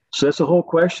 So that's the whole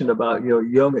question about,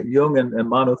 Jung and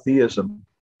monotheism.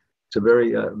 It's a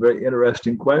very, very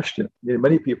interesting question.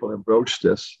 Many people have broached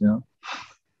this,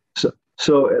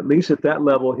 So at least at that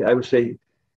level, I would say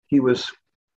he was,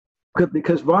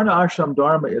 because Varna Ashram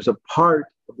Dharma is a part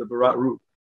of the Virat Rup.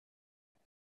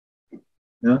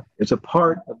 It's a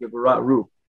part of the Virat Rup.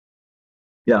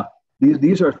 Yeah,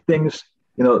 these are things,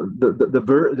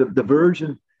 the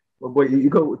version. You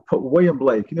go with William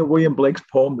Blake. William Blake's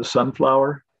poem, "The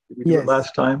Sunflower." Did we do it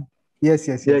last time? Yes.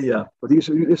 Yeah. But this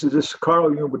is just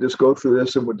Carl Jung would just go through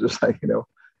this and would just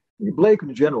Blake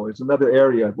in general is another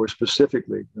area where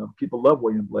specifically, people love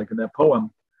William Blake and that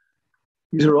poem.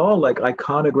 These are all like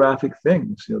iconographic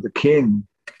things. The king,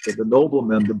 the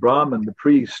nobleman, the Brahmin, the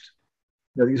priest.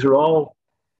 These are all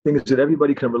things that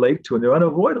everybody can relate to, and they're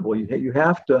unavoidable. You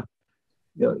have to,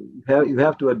 you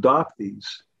have to adopt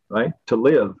these, right, to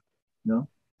live.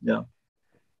 Yeah,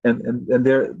 and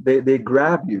they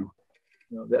grab you.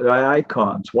 They're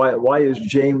icons. Why is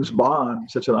James Bond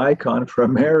such an icon for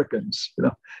Americans?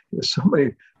 There's so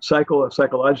many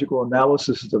psychological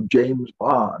analysis of James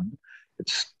Bond.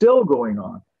 It's still going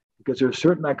on because there are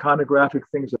certain iconographic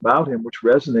things about him which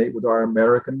resonate with our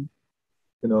American,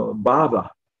 bhava,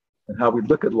 and how we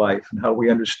look at life and how we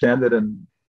understand it and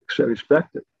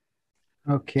respect it.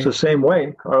 Okay. So same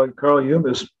way, Carl Jung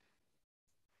is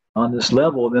on this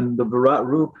level. Then the Virat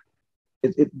Rup,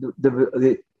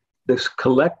 this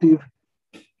collective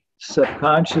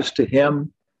subconscious to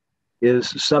him is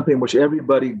something which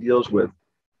everybody deals with.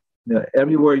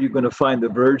 Everywhere you're going to find the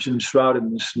virgin shrouded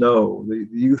in the snow, the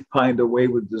youth pined away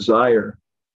with desire.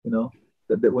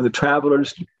 That when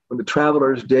the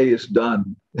traveler's day is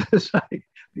done, it's like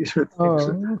these are things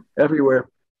that everywhere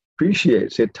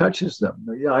appreciates. It touches them.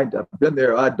 Yeah, I've been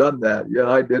there. I've done that. Yeah,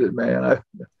 I did it, man.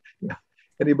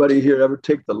 Anybody here ever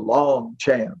take the long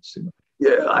chance?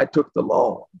 Yeah, I took the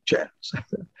long chance.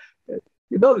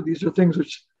 That these are things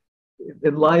which,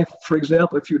 in life, for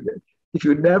example, if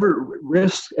you never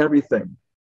risked everything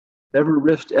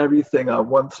on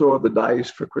one throw of the dice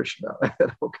for Krishna,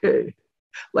 okay,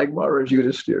 like Maharaj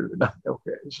Yudhishthira,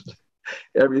 okay,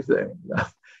 everything.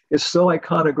 It's so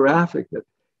iconographic that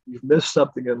you've missed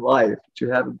something in life that you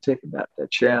haven't taken that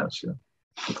chance.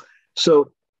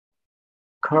 So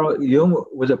Carl Jung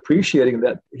was appreciating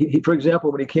that. He, for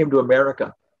example, when he came to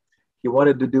America, he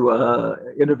wanted to do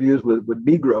interviews with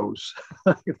Negroes.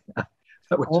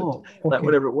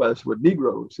 Whatever it was, with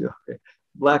Negroes,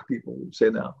 Black people, we say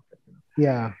now.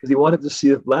 Yeah. Because he wanted to see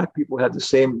if Black people had the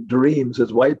same dreams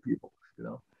as white people,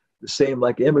 the same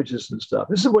like images and stuff.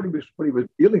 This is what he was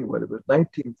dealing with. It was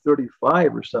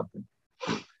 1935 or something.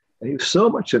 And he was so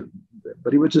much,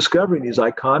 but he was discovering these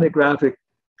iconographic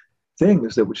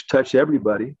things that which touch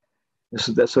everybody.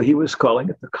 So he was calling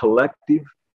it the collective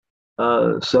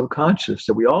subconscious.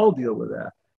 So we all deal with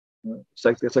that. It's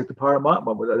like the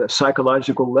Paramatma, with that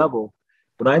psychological level.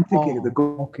 When I'm thinking of the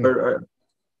goal,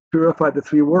 purify the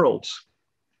three worlds.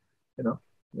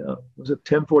 Was it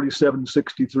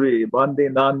 1047-63?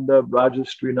 Bande Nanda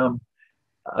Rajastrinam.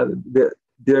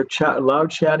 Their loud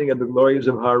chanting of the glories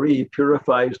of Hari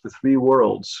purifies the three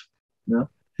worlds. So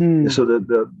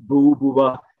the boo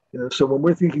boo. So when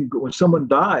we're thinking, when someone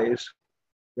dies,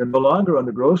 they're no longer on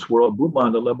the gross world, boo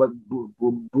mandala, but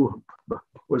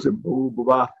was it boo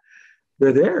boo?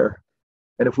 They're there.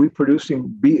 And if we're producing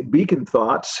beacon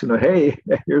thoughts, hey,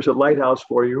 here's a lighthouse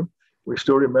for you. We're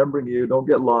still remembering you. Don't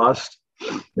get lost.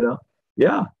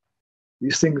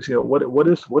 These things. What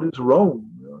is Rome?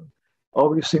 All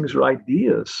these things are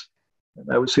ideas, and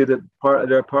I would say that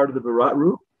they're part of the Virat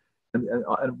root,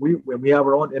 and we have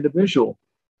our own individual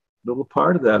little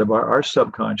part of that, of our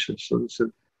subconscious. So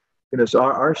it's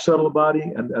our subtle body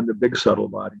and the big subtle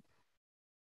body.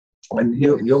 And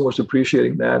Jung was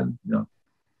appreciating that.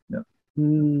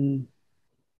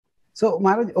 So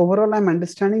Maharaj, overall, I'm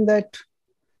understanding that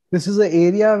this is an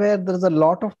area where there's a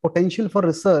lot of potential for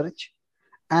research,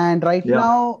 and right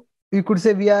now you could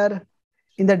say we are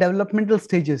in the developmental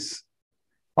stages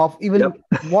of even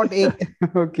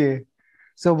okay.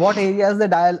 So what areas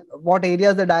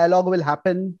the dialogue will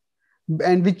happen,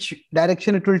 and which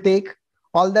direction it will take,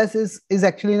 all this is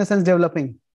actually in a sense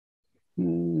developing.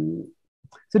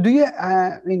 So do you,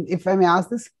 if I may ask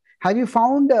this, have you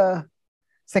found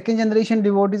second generation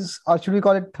devotees, or should we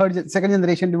call it second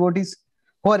generation devotees,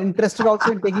 who are interested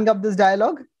also in taking up this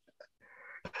dialogue?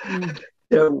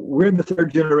 Yeah, we're in the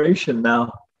third generation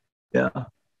now. Yeah.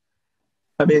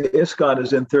 I mean, ISKCON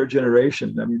is in third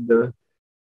generation. I mean,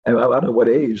 I don't know what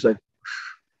age, like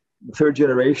the third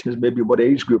generation is maybe what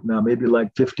age group now? Maybe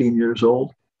like 15 years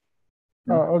old.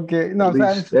 Oh, okay. No,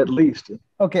 at least.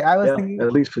 Okay, I was thinking.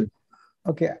 At least.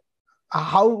 Okay.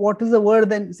 What is the word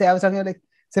then? Say, I was talking like,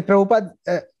 say, Prabhupada,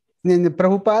 then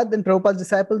Prabhupada's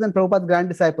disciples, and Prabhupada's grand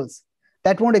disciples.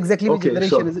 That won't exactly be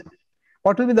generation, is it?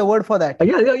 What will be the word for that?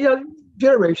 Yeah.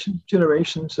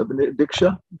 Generations of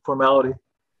diksha, formality.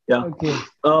 Yeah. Okay.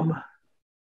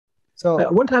 So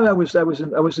one time I was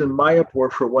in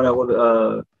Mayapur for when I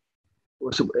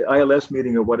was an ILS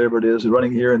meeting or whatever it is,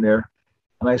 running here and there,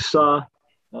 and I saw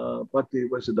from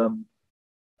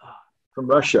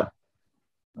Russia.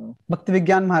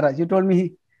 Bhakti-Vigyan Maharaj. You told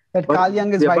me that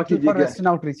Kalyang is vital for Western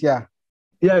outreach. Yeah.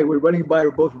 Yeah, we're running by.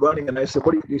 We're both running, and I said,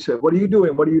 he said, what are you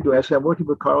doing? What are you doing? I said, I'm working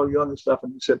with Carl Jung and stuff,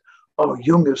 and he said, oh,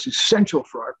 Jung is essential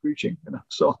for our preaching.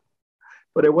 So,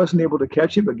 but I wasn't able to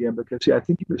catch him again because I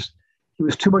think he was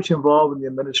too much involved in the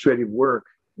administrative work,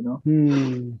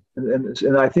 and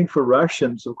I think for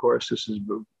Russians, of course, this is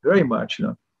very much,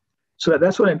 So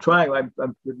that's what I'm trying. I'm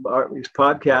with these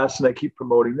podcasts, and I keep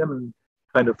promoting them and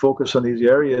trying to focus on these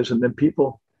areas, and then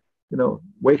people,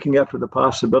 waking up to the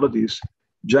possibilities.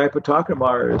 Jai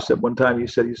Patakamar said one time, he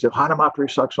said, Hanumat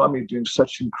Preshaka Swami is doing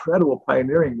such incredible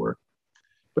pioneering work.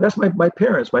 But that's my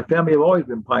parents. My family have always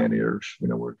been pioneers.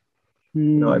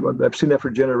 I've seen that for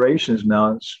generations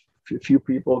now. It's a few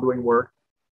people doing work.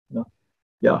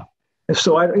 Yeah. And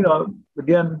so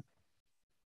again,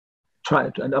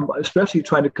 I'm especially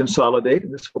trying to consolidate,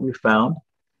 and this is what we found.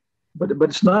 But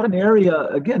it's not an area.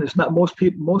 Again, it's not most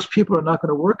people. Most people are not going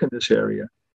to work in this area.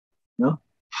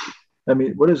 I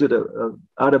mean, what is it?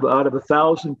 Out of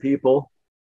 1,000 people,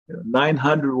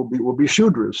 900 will be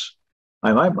Shudras.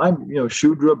 I'm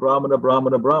Shudra, Brahmana.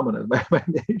 My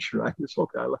nature. I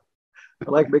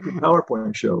like making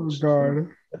PowerPoint shows. Oh,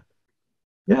 God.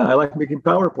 Yeah, I like making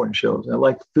PowerPoint shows. I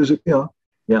like physics.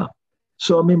 Yeah.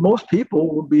 So I mean, most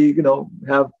people will be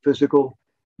have physical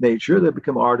nature. They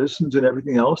become artisans and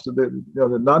everything else. The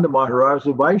Nanda Maharaj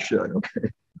is Vaishya. Okay,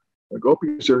 the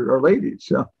gopis are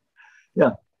ladies.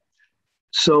 Yeah.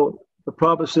 So the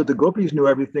Prabhupada said the gopis knew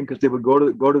everything because they would go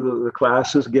to the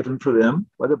classes given for them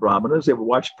by the Brahmanas. They would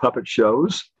watch puppet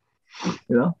shows,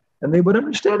 and they would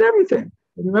understand everything.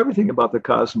 They knew everything about the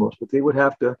cosmos, but they would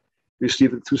have to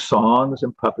receive it through songs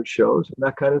and puppet shows and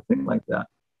that kind of thing like that,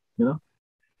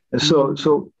 And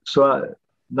so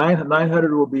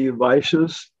 900 will be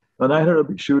Vaishyas, 900 will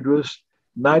be Shudras,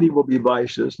 90 will be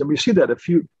Vaishyas. And we see that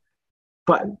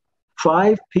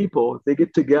five people, if they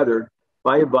get together,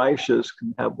 5 Vaishyas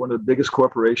can have one of the biggest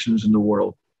corporations in the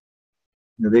world.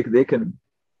 They can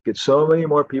get so many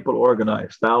more people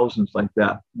organized, thousands like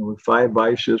that, with 5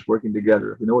 Vaishyas working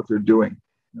together. They know what they're doing.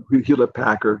 Hewlett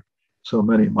Packard, so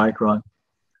many, Micron.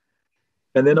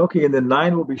 And then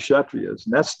 9 will be Kshatriyas,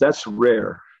 and that's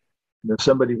rare.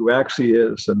 Somebody who actually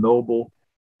is a noble,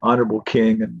 honorable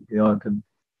king, and can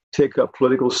take up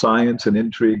political science and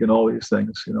intrigue and all these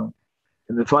things, And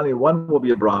then finally, 1 will be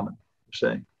a Brahmin, you're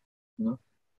saying.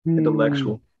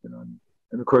 Intellectual,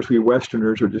 and of course we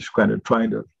Westerners are just kind of trying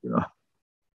to,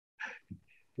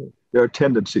 there are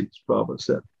tendencies, Prabhupada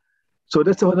said. So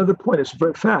that's another point. It's a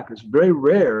very fact. It's very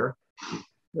rare,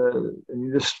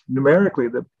 just numerically,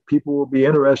 that people will be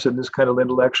interested in this kind of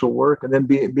intellectual work, and then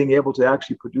being able to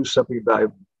actually produce something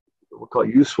valuable, we'll call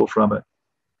it useful from it,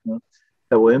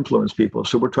 that will influence people.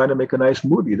 So we're trying to make a nice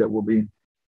movie that will be,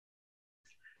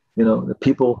 that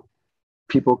people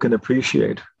can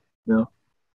appreciate.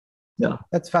 Yeah.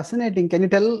 That's fascinating. Can you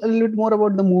tell a little bit more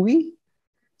about the movie?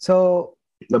 So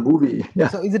the movie, yeah.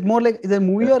 So is it a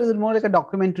movie or is it more like a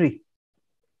documentary?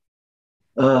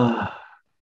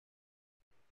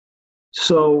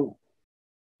 So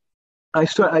I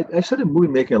started movie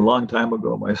making a long time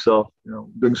ago myself,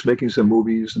 making some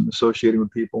movies and associating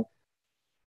with people.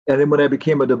 And then when I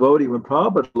became a devotee, when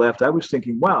Prabhupada left, I was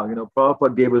thinking, wow,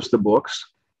 Prabhupada gave us the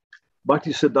books.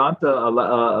 Bhaktisiddhanta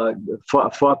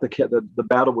fought the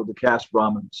battle with the caste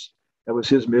Brahmins. That was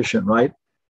his mission, right?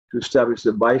 To establish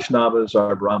that Vaishnavas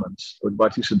are Brahmins, or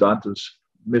Bhaktisiddhanta's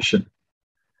mission.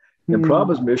 And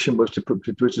Prabhupada's mission was to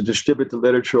distribute the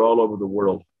literature all over the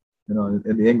world,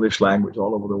 in the English language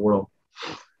all over the world.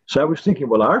 So I was thinking,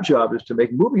 well, our job is to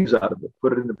make movies out of it,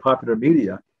 put it in the popular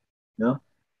media,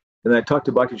 And I talked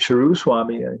to Bhakti Charu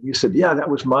Swami, and he said, yeah, that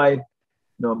was my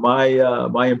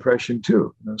impression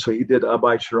too. So he did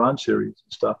Abhay Charan series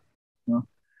and stuff.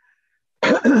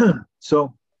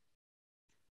 So,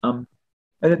 and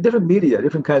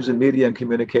different kinds of media and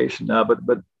communication now,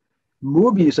 but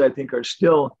movies, I think, are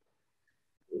still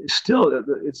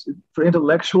it's for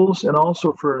intellectuals and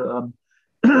also for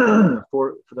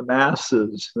the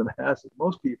masses.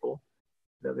 Most people,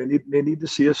 they need to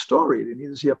see a story. They need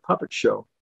to see a puppet show.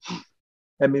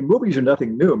 I mean, movies are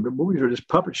nothing new. Movies are just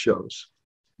puppet shows.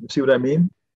 You see what I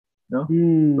mean?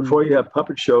 Before you have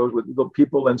puppet shows with little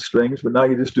people and strings, but now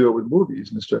you just do it with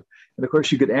movies and stuff. And of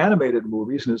course, you get animated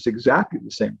movies, and it's exactly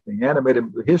the same thing.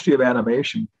 The history of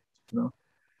animation.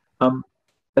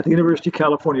 At the University of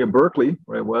California, Berkeley,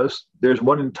 where I was, there's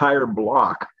one entire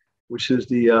block, which is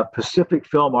the Pacific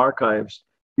Film Archives.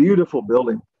 Beautiful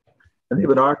building, and they've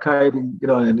been archiving,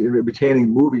 and retaining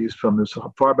movies from as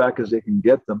far back as they can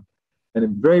get them. And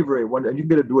very, very and you can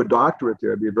get to do a doctorate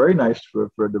there. It'd be very nice for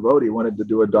a devotee who wanted to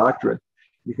do a doctorate.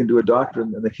 You can do a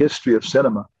doctorate in the history of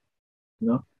cinema,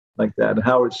 like that, and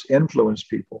how it's influenced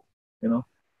people.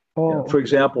 For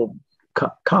example,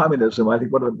 communism. I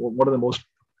think one of the most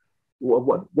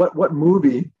what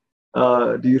movie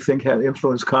do you think had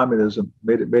influenced communism?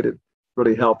 Made it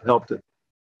really helped it.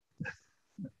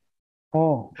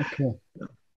 Oh, okay.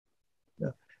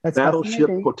 Yeah.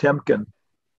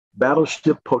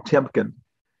 Battleship Potemkin,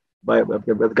 by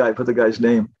the guy's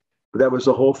name. But that was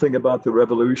the whole thing about the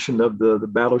revolution of the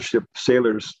battleship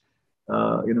sailors,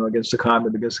 against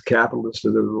the capitalists,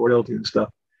 the royalty and stuff.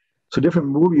 So different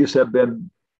movies have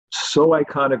been so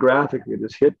iconographic, they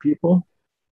just hit people,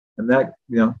 and that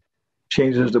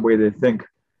changes the way they think.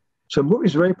 So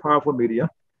movies are very powerful media.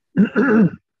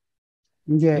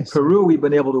 Yes. In Peru, we've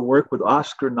been able to work with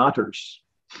Oscar Natters.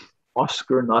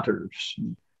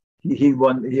 He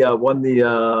won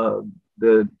the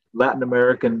Latin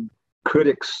American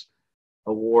Critics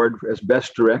Award as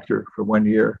Best Director for 1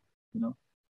 year,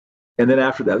 And then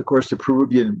after that, of course, the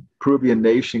Peruvian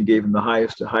nation gave him the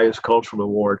highest cultural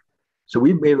award. So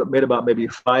we made about maybe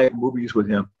 5 movies with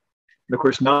him. And of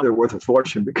course, now they're worth a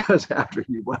fortune because after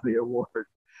he won the award,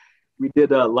 we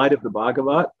did Light of the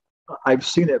Bhagavad. I've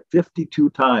seen it 52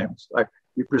 times.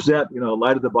 We present,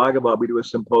 Light of the Bhagavad. We do a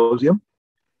symposium,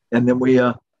 and then we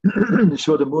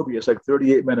show the movie. It's like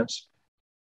 38 minutes.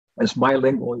 It's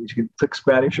bilingual. You can click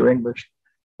Spanish or English.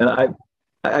 And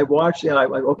I watched, and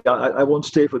I won't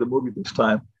stay for the movie this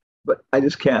time, but I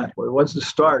just can't. Once it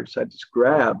starts, I just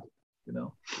grab.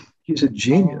 He's a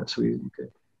genius. We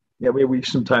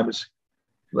sometimes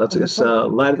it's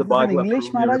Light of the Bhagavad.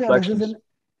 English, Maharaj,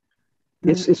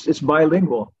 it's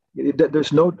bilingual.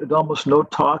 There's almost no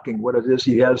talking. What it is,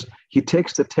 he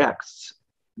takes the texts,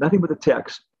 nothing but the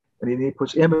text, and he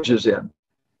puts images in,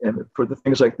 and for the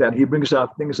things like that, he brings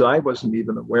out things that I wasn't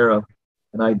even aware of,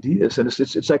 and ideas, and it's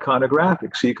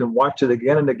iconographic, so you can watch it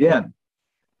again and again.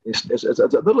 It's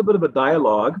a little bit of a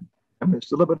dialogue. I mean,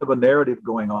 it's a little bit of a narrative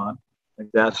going on, like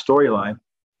that storyline,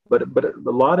 but a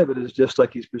lot of it is just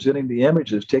like he's presenting the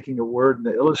images, taking a word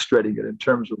and illustrating it in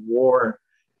terms of war.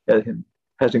 And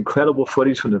has incredible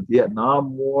footage from the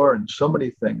Vietnam War and so many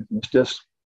things. And it's just,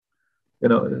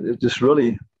 it just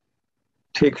really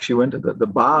takes you into the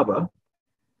Baba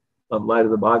of Light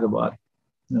of the Bhagavad.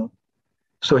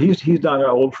 So he's down our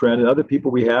old friend and other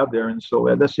people we have there. And so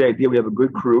that's the idea. We have a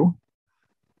good crew,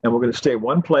 and we're going to stay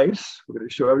one place. We're going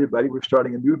to show everybody we're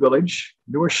starting a new village,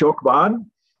 Newer Shokban.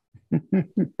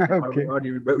 Okay.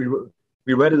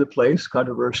 We rented a place,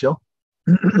 controversial.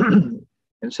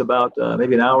 And it's about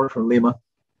maybe an hour from Lima.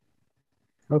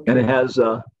 Okay. And it has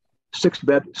six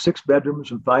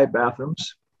bedrooms and 5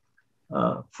 bathrooms,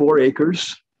 4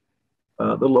 acres,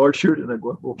 little orchard, and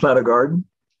we'll plant a garden.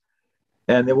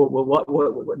 And then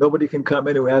nobody can come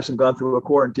in who hasn't gone through a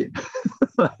quarantine.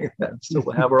 Like that. So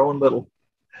we'll have our own little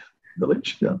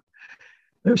village. Yeah.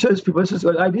 And it says people, this is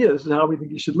an idea. This is how we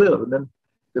think you should live. And then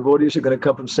devotees are going to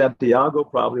come from Santiago,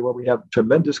 probably, where we have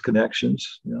tremendous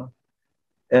connections. You know,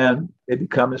 and maybe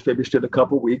come and maybe spend a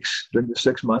couple of weeks during the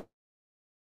 6 months.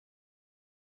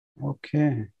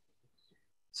 Okay.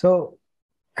 So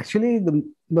actually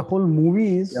the whole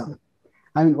movies,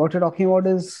 I mean, what you're talking about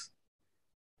is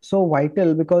so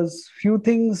vital because few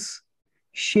things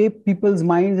shape people's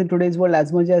minds in today's world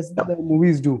as much as the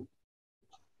movies do.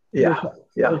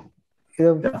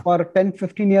 For 10,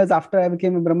 15 years after I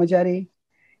became a brahmachari,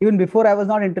 even before I was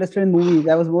not interested in movies,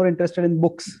 I was more interested in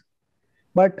books.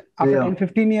 But after 10,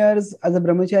 15 years as a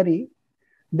brahmachari,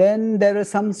 then there were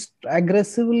some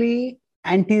aggressively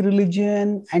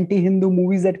anti-religion, anti-Hindu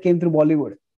movies that came through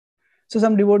Bollywood. So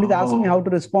some devotees asked me how to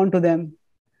respond to them.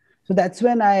 So that's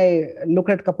when I looked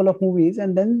at a couple of movies,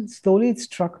 and then slowly it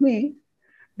struck me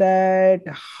that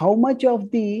how much of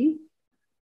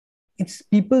it's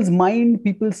people's mind,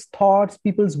 people's thoughts,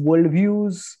 people's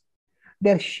worldviews,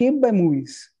 they're shaped by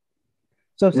movies.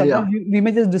 So sometimes we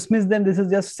may just dismiss them, this is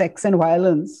just sex and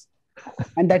violence,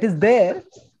 and that is there.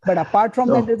 But apart from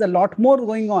that, there's a lot more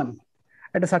going on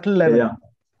at a subtle level.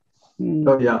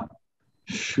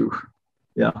 Sure.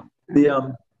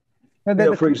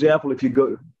 For example, if you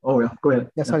go, go ahead.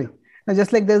 Sorry. Now,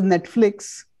 just like there's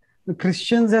Netflix, the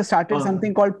Christians have started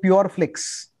something called Pure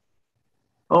Flix.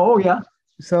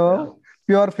 So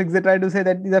Pure Flix, they try to say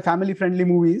that these are family-friendly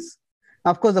movies.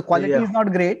 Of course, the quality is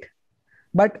not great,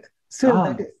 but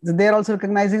still, they're also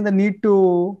recognizing the need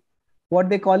to, what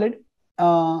they call it,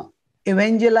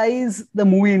 evangelize the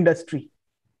movie industry.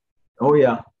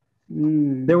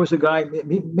 There was a guy,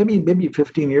 maybe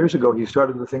 15 years ago, he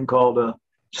started a thing called a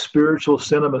spiritual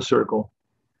cinema circle.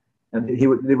 And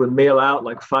they would mail out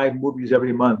like 5 movies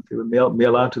every month. They would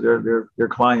mail out to their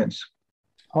clients.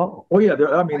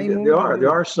 There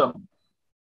are some.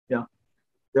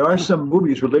 There are some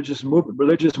movies, religious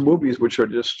movies, which are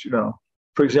just,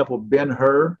 for example,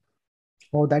 Ben-Hur.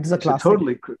 That is a classic.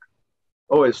 Totally.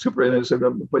 It's super. And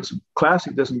it's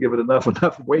classic. Doesn't give it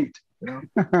enough weight.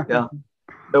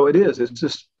 No, it is. It's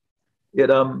just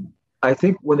I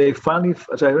think when they finally,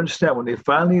 as I understand, when they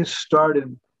finally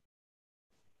started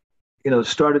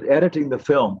editing the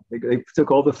film, they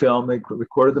took all the film, they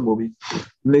recorded the movie,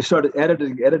 and they started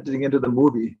editing into the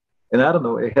movie. And I don't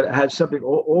know, it had something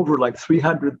over like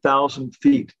 300,000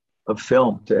 feet of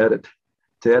film to edit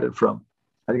from.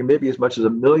 I think maybe as much as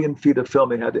 1 million feet of film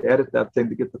they had to edit that thing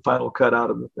to get the final cut out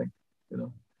of the thing.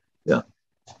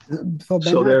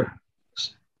 So there.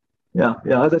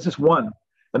 That's just one.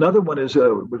 Another one is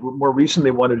more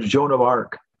recently one is Joan of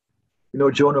Arc. You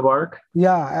know Joan of Arc?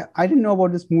 Yeah, I didn't know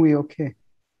about this movie. Okay.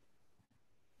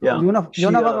 Joan of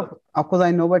Arc, of course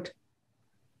I know, but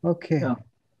okay. Yeah.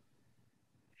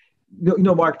 You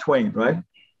know Mark Twain, right?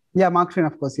 Yeah, Mark Twain,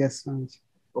 of course, yes.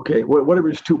 Okay. What are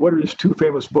his two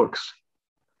famous books?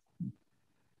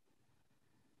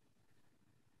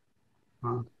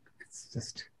 It's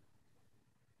just,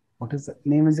 what is the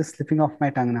name is just slipping off my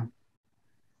tongue now.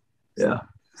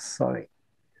 Sorry.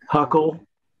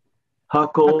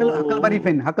 Huckleberry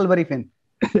Finn.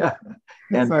 Yeah.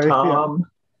 And sorry,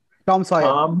 Tom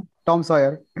Sawyer. Tom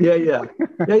Sawyer. Yeah.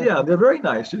 They're very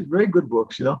nice. They're very good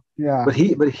books, Yeah. But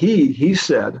he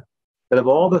said that of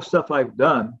all the stuff I've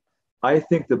done, I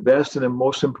think the best and the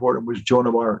most important was Joan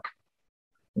of Arc.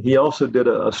 He also did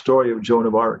a story of Joan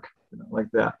of Arc,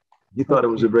 like that. He thought it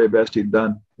was the very best he'd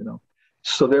done,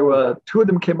 So there were 2 of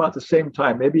them came out at the same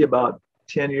time, maybe about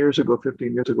 10 years ago,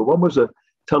 15 years ago. One was a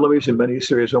television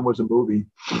miniseries, one was a movie.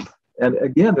 And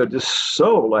again, they're just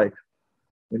so like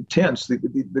intense.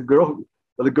 The girl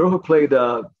who played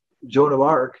Joan of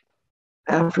Arc,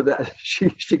 after that, she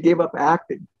gave up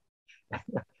acting.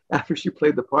 After she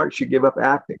played the part, she gave up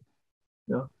acting.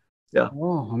 Yeah.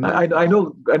 I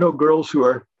know girls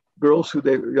who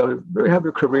they have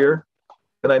their career.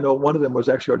 And I know one of them was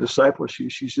actually our disciple. She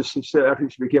just said after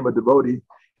she became a devotee,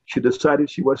 she decided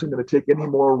she wasn't going to take any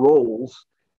more roles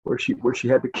where she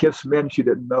had to kiss men she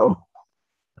didn't know.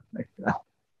 Like that.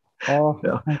 Okay.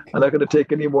 I'm not going to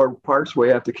take any more parts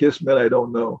where I have to kiss men I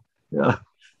don't know.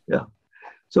 Yeah.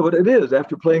 So what it is,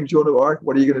 after playing Joan of Arc,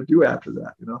 what are you going to do after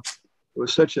that? It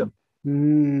was such a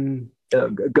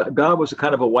God was a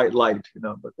kind of a white light,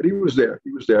 but he was there.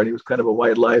 And he was kind of a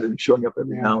white light and showing up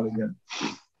every now and again.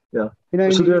 Yeah.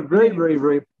 So they're very, very,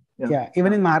 very.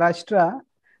 Even in Maharashtra,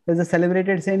 there's a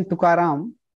celebrated saint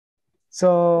Tukaram.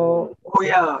 So,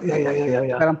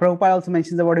 Prabhupada also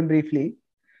mentions about him briefly.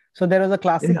 So there was a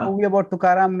classic movie about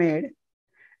Tukaram made,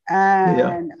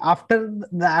 and after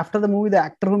the movie, the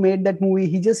actor who made that movie,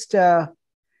 he just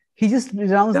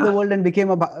renounced the world and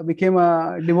became a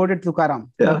devoted Tukaram,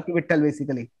 Vittal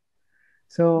basically.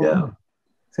 So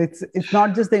it's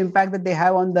not just the impact that they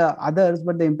have on the others,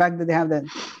 but the impact that they have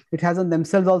it has on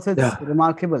themselves also. It's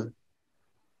remarkable.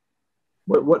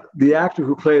 What the actor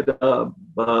who played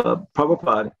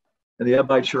Prabhupada in the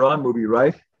Chaitanya Charan movie,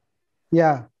 right?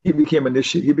 Yeah. He became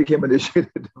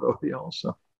initiated devotee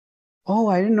also. Oh,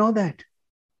 I didn't know that.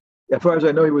 As far as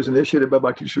I know, he was initiated by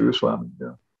Bhaktisiddhanta Swami.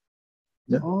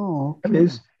 Yeah. Oh, okay. I mean,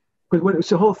 it's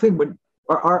the whole thing. When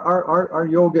our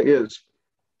yoga is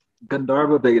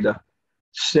Gandharva Veda,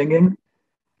 singing,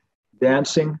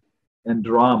 dancing, and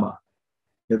drama.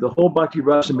 The whole Bhakti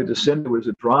Rasamrita Sindhu was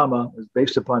a drama, was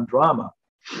based upon drama,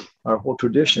 our whole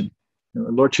tradition.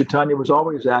 Lord Chaitanya was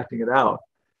always acting it out.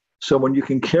 So when you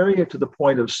can carry it to the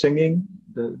point of singing,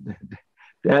 the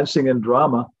dancing, and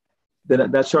drama, then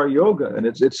that's our yoga, and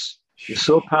it's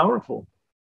so powerful.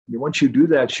 Once you do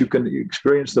that, you can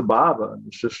experience the bhava, and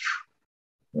it's just,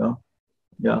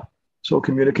 so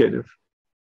communicative.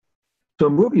 So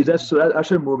movies, that's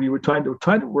a movie. We're trying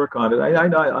to work on it.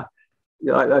 I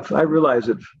realize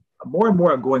that more and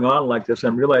more I'm going on like this.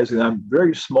 I'm realizing I'm a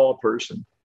very small person.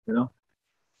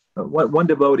 One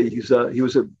devotee. He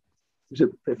was a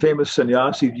famous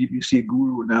sannyasi, GBC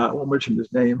guru. Now I won't mention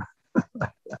his name,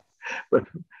 but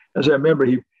as I remember,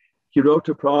 he wrote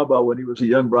to Prabhupada when he was a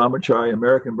young brahmachari,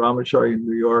 American brahmachari in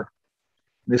New York.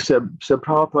 And they said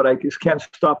Prabhupada, I just can't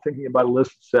stop thinking about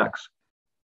illicit sex.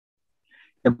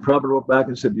 And Prabhupada wrote back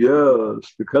and said,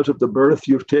 yes, because of the birth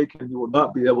you've taken, you will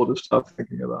not be able to stop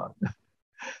thinking about it.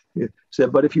 He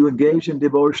said, but if you engage in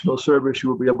devotional service, you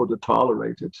will be able to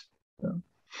tolerate it.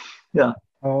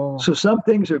 Oh. So some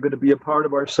things are going to be a part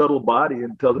of our subtle body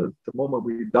until the moment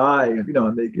we die,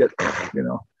 and they get,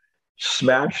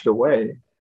 smashed away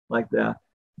like that.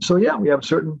 So we have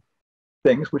certain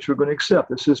things which we're going to accept.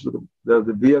 This is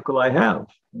the vehicle I have,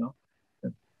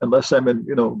 Unless I'm in,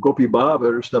 Gopi Baba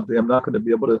or something, I'm not going to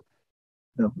be able to.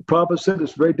 Prabhupada said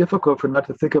it's very difficult for not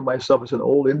to think of myself as an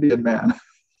old Indian man.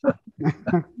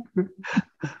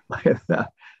 Like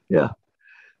that. Yeah.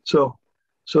 So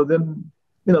then,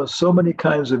 so many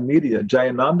kinds of media.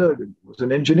 Jayananda was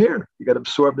an engineer. He got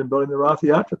absorbed in building the Rath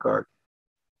Yatra cart.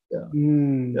 Yeah.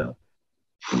 Yeah.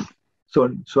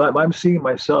 So I'm seeing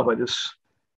myself. I just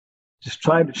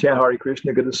trying to chant Hare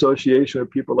Krishna, good association with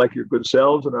people like your good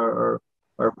selves and our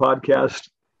podcast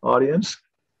audience,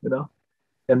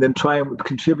 and then try and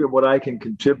contribute what I can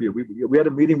contribute. We had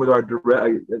a meeting with our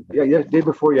day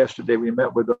before yesterday. We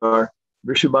met with our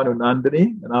Rishabhanu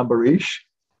Nandini and Ambarish,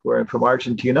 who are from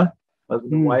Argentina,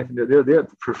 husband and wife, and they're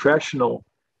professional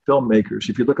filmmakers.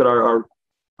 If you look at our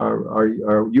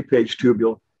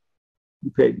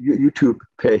YouTube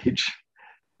page,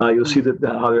 you'll see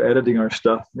how they're editing our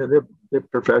stuff. They're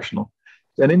professional.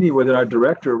 And anyway, our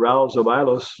director, Raul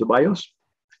Zabayos,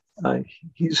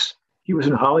 he was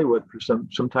in Hollywood for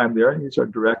some time there. He's our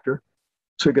director.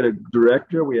 So we got a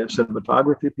director, we have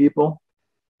cinematography people,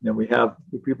 and we have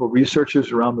people,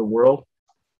 researchers around the world.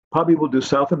 Probably we'll do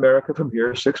South America from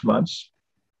here, 6 months.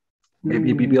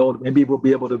 Maybe we'll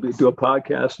be able to do a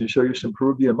podcast and show you some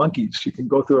Peruvian monkeys. We can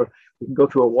go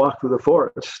through a walk through the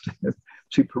forest,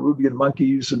 see Peruvian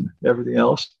monkeys and everything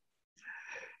else.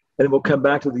 And we'll come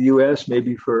back to the U.S.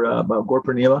 maybe for about Gaur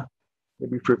Purnima,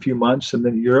 maybe for a few months, and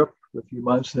then Europe for a few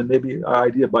months. And then maybe our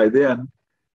idea by then,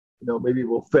 maybe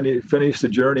we'll finish the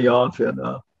journey off in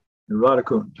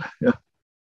Radhakund.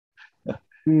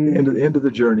 End of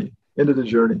the journey.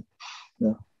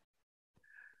 Yeah.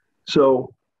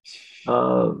 So,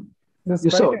 for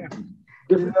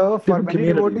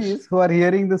many devotees who are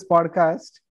hearing this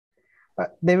podcast,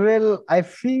 I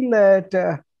feel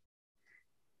that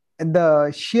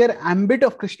the sheer ambit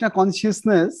of Krishna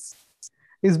consciousness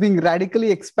is being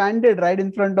radically expanded right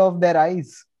in front of their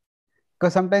eyes.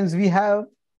 Because sometimes we have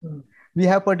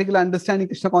particular understanding.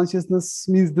 Krishna consciousness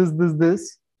means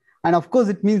this. And of course,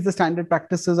 it means the standard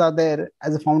practices are there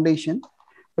as a foundation.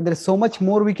 But there's so much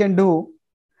more we can do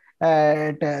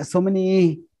at so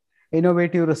many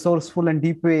innovative, resourceful, and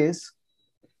deep ways.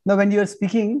 Now, when you were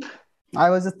speaking, I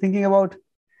was just thinking about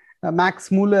Max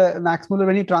Muller,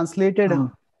 when he translated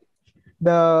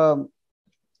the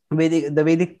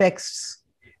Vedic texts.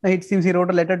 It seems he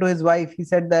wrote a letter to his wife. He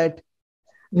said that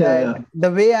the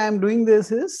way I am doing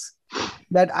this is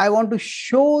that I want to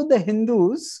show the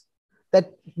Hindus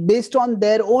that based on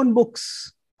their own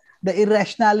books, the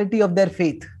irrationality of their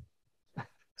faith.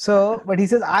 So, but he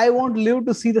says, I won't live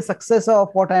to see the success of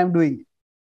what I am doing,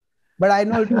 but I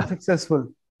know it will be successful.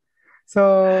 So,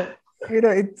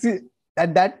 it's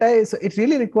at that time, so it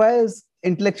really requires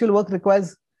intellectual work,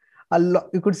 requires a lot,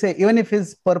 you could say, even if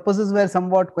his purposes were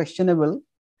somewhat questionable,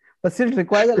 but still it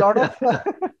requires a lot of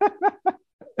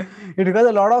it requires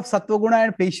a lot of sattva guna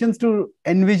and patience to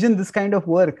envision this kind of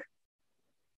work.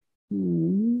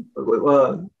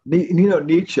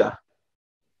 Nietzsche,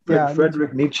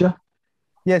 Friedrich Nietzsche.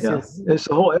 Yes, yes. It's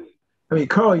the whole. I mean,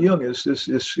 Carl Jung is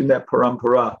in that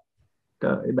parampara.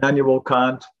 Immanuel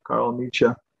Kant, Carl Nietzsche,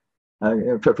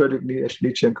 Friedrich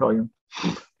Nietzsche, and Carl Jung.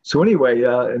 So anyway,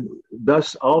 and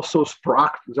thus also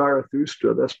sprach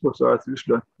Zarathustra. That's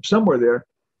Zarathustra. Somewhere there,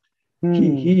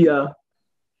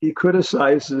 he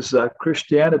criticizes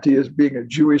Christianity as being a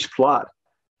Jewish plot.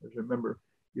 Remember,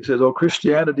 he says, "Oh,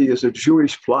 Christianity is a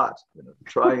Jewish plot, to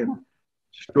try and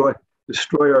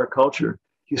destroy our culture."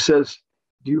 He says,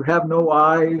 "Do you have no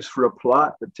eyes for a plot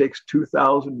that takes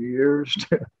 2,000 years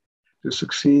to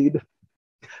succeed?"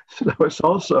 So it's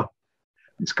also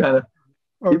these kind of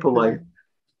people like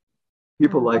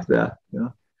that.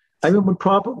 I mean, when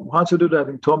Prabhupada, Hansaduda, I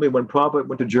think, told me when Prabhupada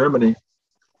went to Germany,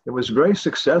 it was very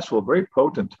successful, very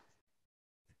potent.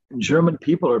 And German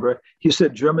people he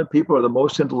said German people are the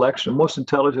most intellectual, most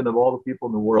intelligent of all the people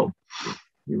in the world.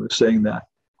 He was saying that.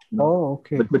 Oh,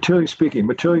 okay. But materially speaking,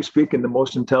 the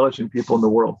most intelligent people in the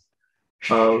world.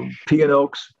 P.N.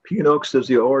 Oakes says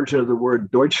the origin of the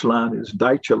word Deutschland is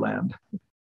Deutschland.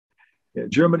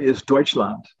 Germany is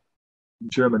Deutschland.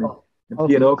 Germany. And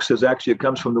P.N. Oakes says actually it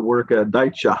comes from the word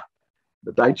Deutsche.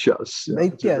 The Deutsches.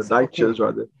 The Deutsches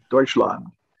are the Deutschland.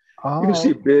 You can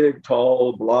see big,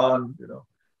 tall, blonde,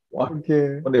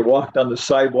 when they walk down the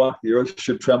sidewalk, the earth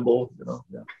should tremble,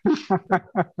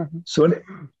 So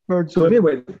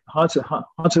anyway,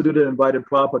 Hansaduda invited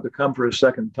Prabhupada to come for a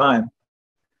second time.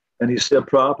 And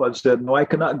Prabhupada said, "No, I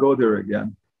cannot go there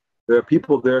again. There are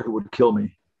people there who would kill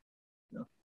me."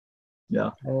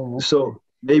 So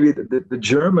maybe the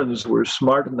Germans were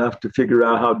smart enough to figure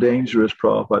out how dangerous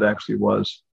Prabhupada actually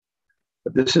was.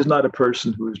 But this is not a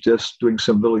person who is just doing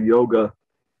some little yoga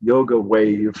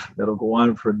wave that'll go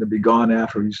on and be gone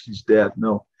after he's dead.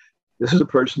 No, this is a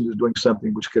person who's doing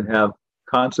something which could have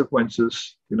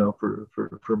consequences,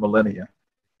 for millennia.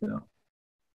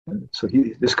 And so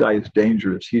this guy is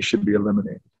dangerous. He should be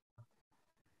eliminated.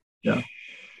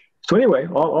 So anyway,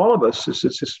 all of us,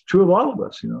 it's true of all of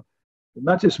us,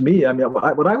 not just me. I mean,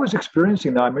 what I was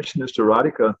experiencing now, I mentioned this to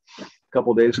Radhika a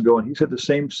couple of days ago, and he said the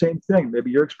same thing. Maybe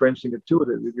you're experiencing it too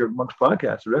with your monks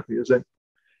podcast directly, is that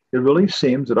it really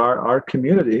seems that our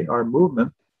community, our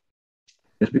movement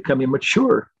is becoming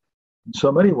mature in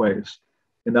so many ways.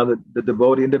 And now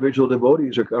the individual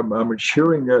devotees are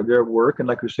maturing their work. And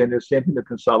like you're saying, the same thing, they're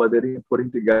consolidating and putting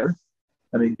together.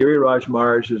 I mean, Giriraj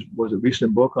Maharaj was a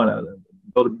recent book on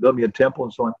build me a temple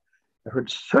and so on. I heard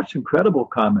such incredible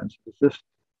comments. It's just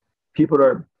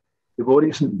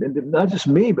devotees, and not just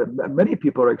me, but many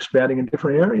people are expanding in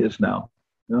different areas now.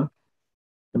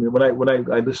 I mean, when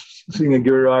I was listening to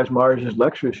Giriraj Maharaj's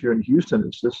lectures here in Houston,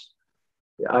 it's just,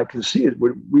 I can see it.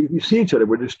 We see each other.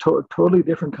 We're just totally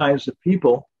different kinds of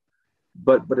people,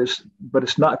 but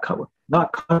it's not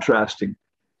contrasting.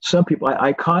 Some people,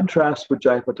 I contrast with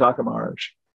Jayapataka Maharaj.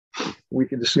 We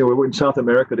can just see, we're in South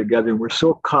America together, and we're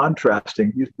so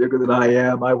contrasting. He's bigger than I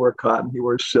am. I wear cotton. He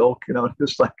wears silk.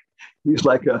 Just like he's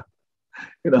like a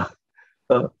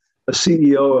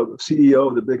CEO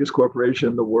of the biggest corporation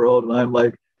in the world, and I'm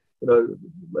like, the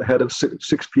head of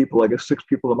six people. I guess 6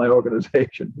 people in my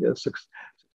organization.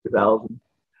 6,000.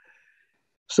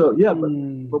 So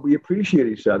but we appreciate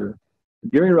each other.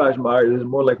 Giriraj Maharaj is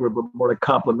more like we're more like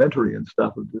complementary and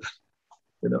stuff of just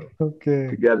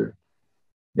together.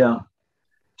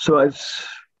 So I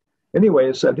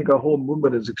think our whole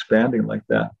movement is expanding like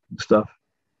that and stuff.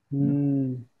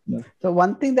 So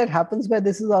one thing that happens by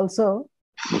this is also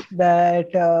that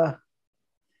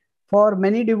for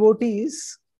many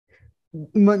devotees,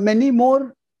 many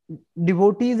more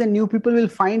devotees and new people will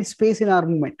find space in our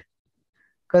movement,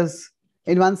 because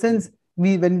in one sense,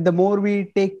 the more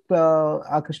we take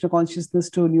our Krishna consciousness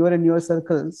to newer and newer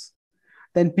circles,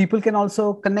 then people can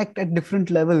also connect at different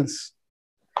levels.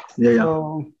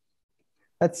 So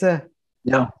that's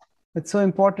so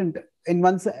important. In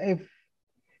one sense,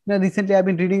 recently I've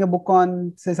been reading a book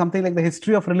on, say, something like the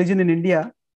history of religion in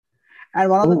India, and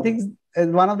one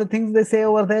of the things they say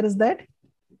over there is that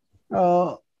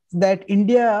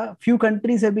India, few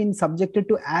countries have been subjected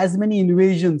to as many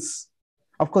invasions.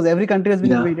 Of course, every country has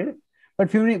been invaded,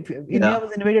 but India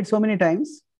was invaded so many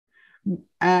times,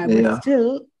 but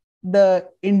still the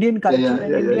Indian culture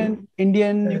and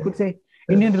Indian, you could say,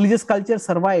 Indian religious culture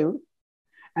survived.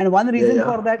 And one reason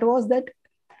for that was that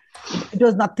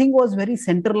nothing was very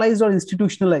centralized or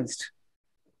institutionalized.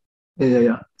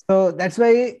 So that's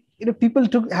why people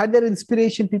had their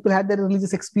inspiration, people had their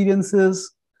religious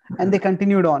experiences, and they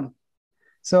continued on.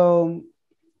 So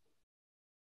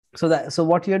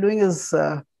what you're doing is,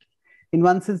 in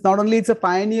one sense, not only it's a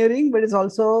pioneering, but it's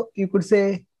also, you could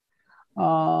say,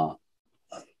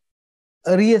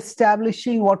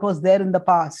 re-establishing what was there in the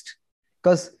past.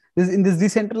 Because in this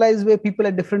decentralized way, people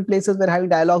at different places were having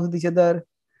dialogues with each other.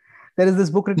 There is this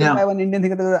book written by one Indian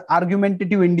thinker, the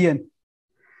Argumentative Indian.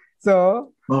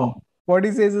 So what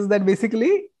he says is that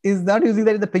basically is not using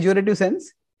that in the pejorative sense.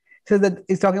 He says that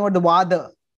he's talking about the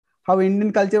Vada, how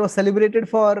Indian culture was celebrated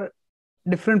for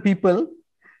different people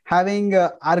having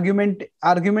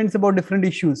arguments about different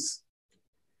issues.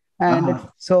 And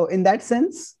so in that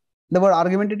sense, the word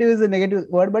argumentative is a negative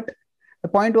word, but the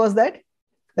point was that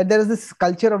there is this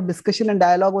culture of discussion and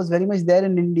dialogue was very much there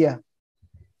in India.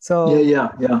 So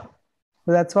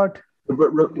so that's what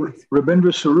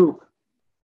Rabindra Swarup,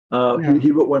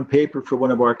 he wrote one paper for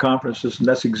one of our conferences, and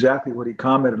that's exactly what he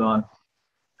commented on,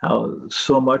 how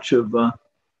so much of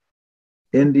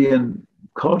Indian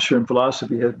culture and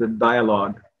philosophy has been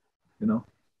dialogue, what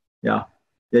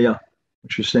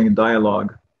you're saying,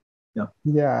 dialogue.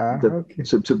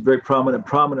 It's a very prominent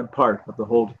part of the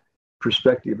whole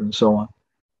perspective and so on.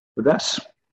 But that's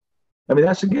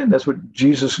what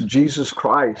Jesus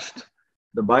Christ,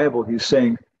 the Bible, he's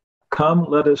saying, come,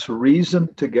 let us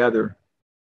reason together.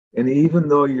 And even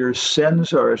though your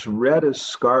sins are as red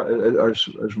as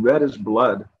as red as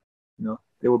blood,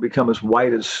 they will become as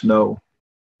white as snow.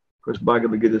 Of course,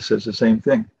 Bhagavad-Gītā says the same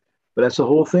thing. But that's the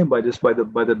whole thing. By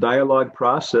the dialogue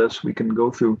process, we can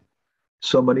go through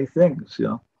so many things,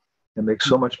 and make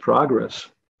so much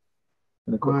progress.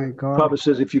 And of course, Prabhupada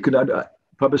says if you can,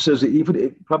 Prabhupada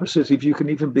says if you can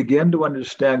even begin to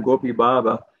understand Gopi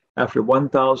Baba after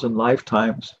 1,000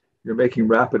 lifetimes, you're making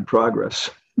rapid progress.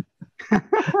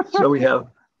 So we have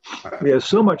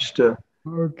so much to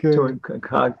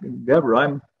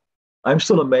endeavor. I'm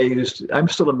still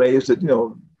amazed. At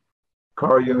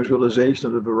Carl Jung's realization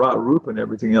of the Virat Rupa and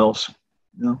everything else.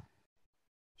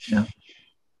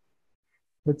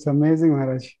 It's amazing,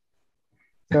 Maharaj.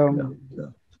 So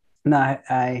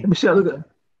let me see. Look at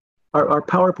our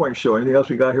PowerPoint show. Anything else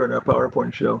we got here in our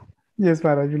PowerPoint show? Yes,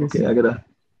 Maharaj. Okay, I gotta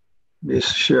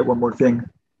just share one more thing.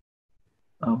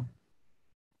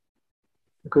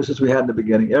 Because as we had in the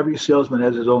beginning, every salesman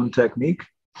has his own technique.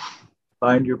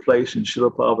 Find your place in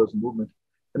Srila Prabhupada's movement.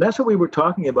 And that's what we were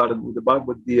talking about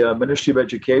with the Ministry of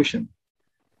Education.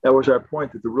 That was our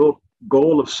point, that the real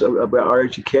goal of our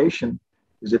education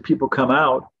is that people come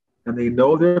out and they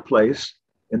know their place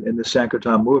in the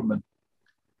Sankirtan movement.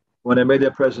 When I made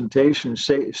that presentation,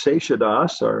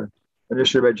 Seshadas, our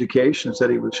Minister of Education,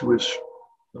 said he was a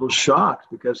little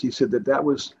shocked, because he said that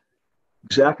was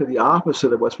exactly the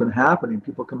opposite of what's been happening.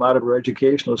 People come out of our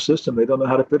educational system, they don't know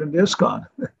how to fit into ISKCON.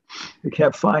 They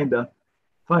can't find this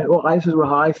is where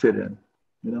I fit in,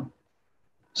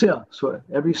 So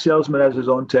every salesman has his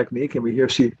own technique, and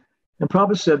and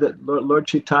Prabhupada said that Lord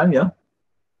Chaitanya,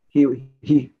 he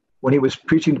when he was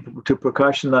preaching to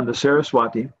Prakashananda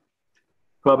Saraswati,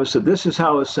 Prabhupada said, this is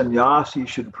how a sannyasi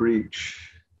should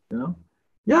preach.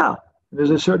 There's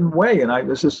a certain way, and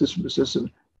this is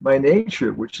my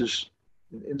nature, which is,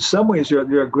 in some ways,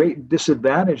 there are great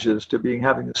disadvantages to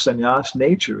having a sannyas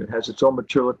nature. It has its own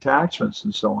material attachments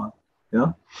and so on.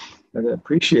 And I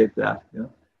appreciate that.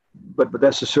 But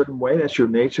that's a certain way. That's your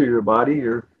nature, your body,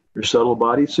 your subtle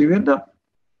body. So you end up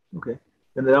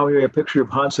And now we have a picture of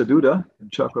Hansaduda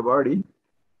and Chakravarti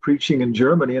preaching in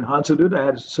Germany, and Hansaduda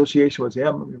had association with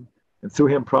him, and through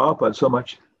him Prabhupada so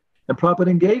much, and Prabhupada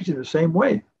engaged in the same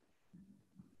way.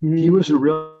 He was a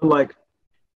real like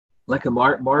a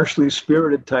martially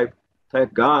spirited type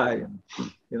guy, and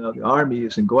the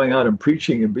armies and going out and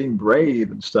preaching and being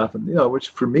brave and stuff, and which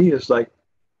for me is like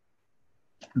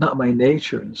not my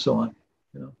nature and so on.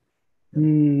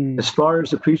 As far as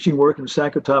the preaching work in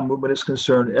Sankirtan movement is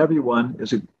concerned, everyone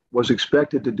was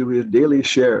expected to do his daily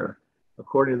share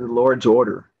according to the Lord's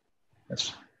order.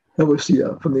 That was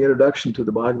from the introduction to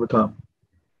the Bhagavatam.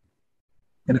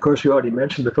 And of course, we already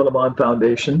mentioned the Philemon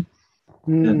Foundation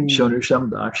and Sonu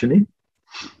Shamdasani.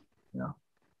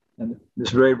 And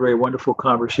this very, very wonderful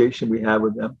conversation we had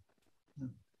with them.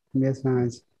 Yes,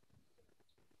 nice.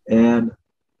 And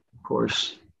of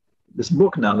course, this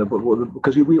book now,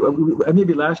 because we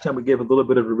maybe last time we gave a little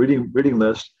bit of a reading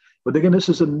list, but again, this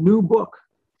is a new book,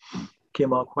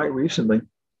 came out quite recently,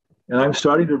 and I'm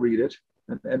starting to read it,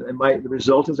 and the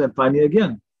result is I'm finding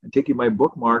again, I'm taking my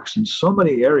bookmarks in so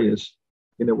many areas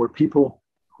where people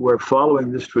who are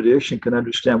following this tradition can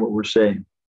understand what we're saying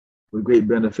with great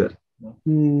benefit.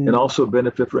 And also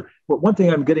benefit for. But one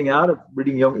thing I'm getting out of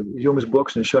reading Jung's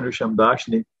books and Sonu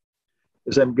Shamdasani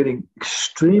is I'm getting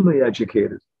extremely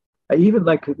educated. I even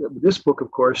like this book,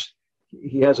 of course,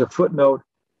 he has a footnote.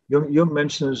 Jung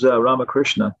mentions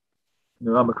Ramakrishna.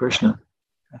 Ramakrishna.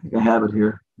 I think I have it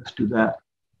here. Let's do that.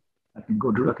 I can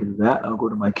go directly to that. I'll go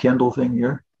to my Kindle thing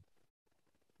here.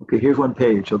 Okay, here's one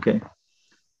page. Okay.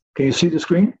 Can you see the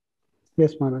screen?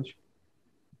 Yes, Maharaj.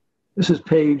 This is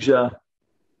page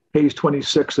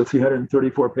 26 of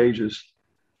 334 pages.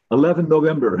 11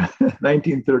 November,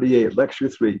 1938, Lecture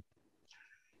 3.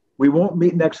 We won't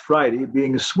meet next Friday.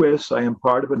 Being Swiss, I am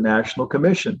part of a national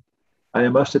commission. I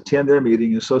must attend their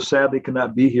meeting and so sadly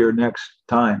cannot be here next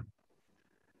time.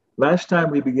 Last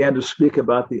time we began to speak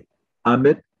about the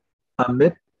Amit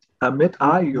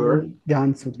Ayur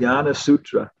Jnana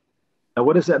Sutra. Now,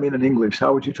 what does that mean in English?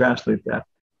 How would you translate that?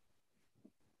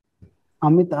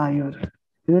 Amit Ayur.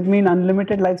 Does it mean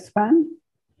unlimited lifespan?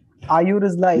 Ayur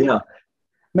is life. Yeah.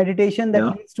 Meditation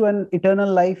that leads to an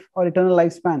eternal life or eternal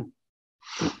lifespan.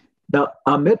 Now,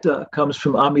 Amita comes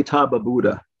from Amitabha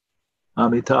Buddha.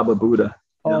 Amitabha Buddha.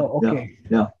 Oh, okay.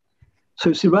 Yeah.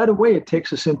 So see, right away, it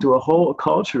takes us into a whole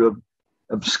culture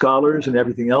of scholars and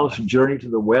everything else, Journey to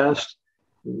the West.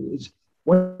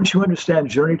 Once you understand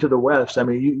Journey to the West, I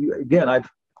mean, you again,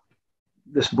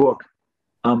 this book,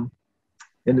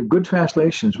 in the good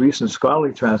translations, recent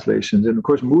scholarly translations, and of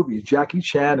course, movies, Jackie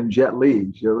Chan and Jet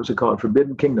Li, what's it called,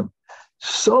 Forbidden Kingdom.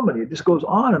 So many, it just goes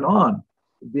on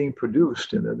being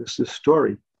produced in this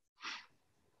story.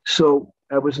 So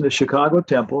I was in the Chicago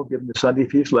temple giving the Sunday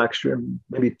feast lecture, and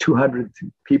maybe 200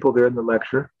 people there in the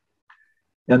lecture.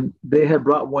 And they had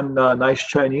brought one nice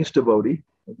Chinese devotee,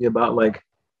 maybe about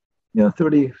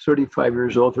 30, 35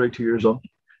 years old, 32 years old,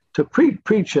 to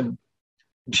preach in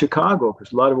Chicago,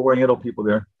 because a lot of Oriental people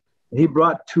there. And he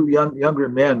brought two younger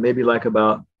men, maybe like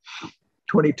about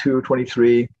 22,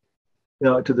 23,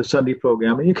 to the Sunday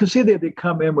program. And you can see that they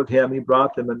come in with him. He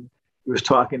brought them and he was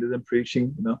talking to them,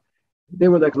 preaching, They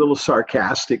were like a little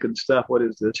sarcastic and stuff. What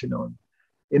is this?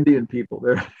 Indian people,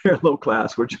 they're low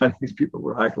class, where Chinese people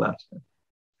were high class.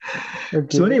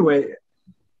 Okay. So anyway,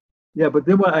 but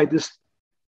then when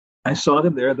I saw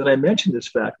them there, then I mentioned this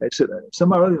fact. I said,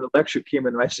 somehow earlier in the lecture came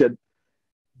in and I said,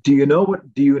 do you know, I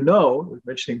was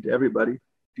mentioning to everybody,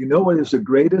 do you know what is the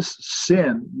greatest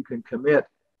sin you can commit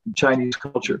in Chinese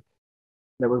culture?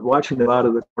 And I was watching them out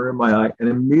of the corner of my eye, and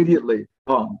immediately,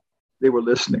 they were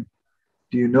listening.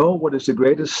 Do you know what is the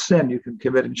greatest sin you can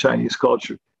commit in Chinese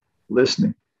culture?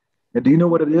 Listening. And do you know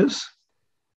what it is?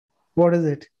 What is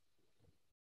it?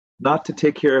 Not to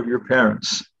take care of your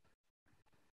parents.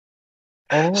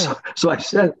 Oh. So I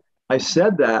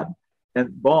said that, and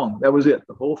boom, that was it.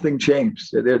 The whole thing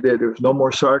changed. There was no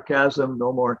more sarcasm,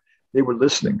 no more. They were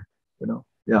listening,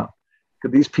 Yeah.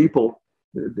 Because these people,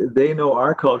 they know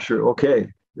our culture,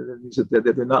 okay.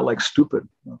 They're not like stupid.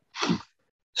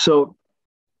 So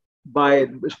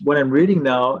when I'm reading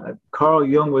now, Carl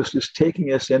Jung was just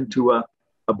taking us into a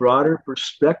broader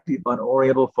perspective on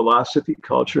Oriental philosophy,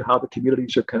 culture, how the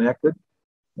communities are connected,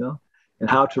 and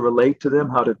how to relate to them,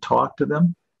 how to talk to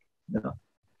them.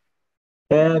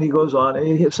 And he goes on.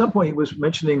 And at some point, he was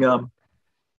mentioning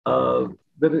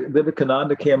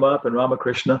Vivekananda came up and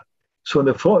Ramakrishna. So in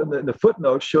the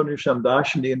footnotes, Sonu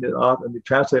Shamdasani and the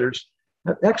translators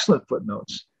have excellent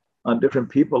footnotes on different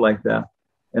people like that.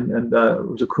 And it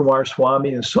was a Kumar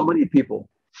Swami and so many people,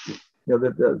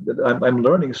 that I'm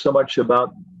learning so much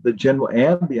about the general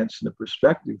ambience and the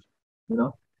perspective,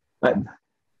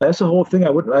 That's the whole thing. I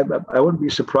wouldn't be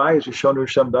surprised if Sonu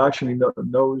Shamdasani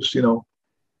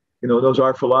knows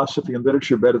our philosophy and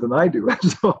literature better than I do.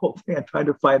 That's the whole thing. I'm trying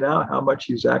to find out how much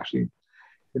he's actually,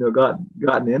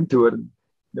 gotten into it and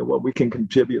what we can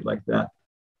contribute like that.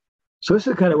 So this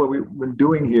is kind of what we've been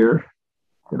doing here,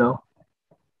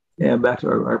 and back to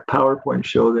our PowerPoint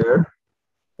show there.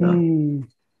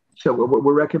 So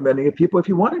we're recommending it. People, if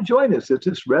you want to join us, if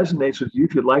this resonates with you,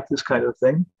 if you like this kind of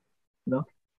thing,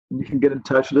 you can get in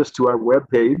touch with us to our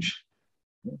webpage.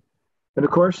 And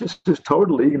of course, this is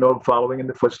totally, following in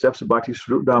the footsteps of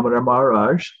Bhaktisiddhanta Damodar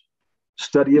Maharaj,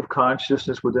 study of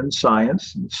consciousness within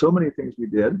science, and so many things we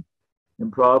did,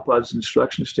 and Prabhupada's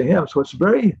instructions to him. So it's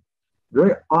very,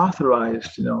 very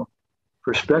authorized,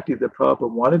 perspective that Prabhupada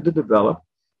wanted to develop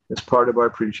as part of our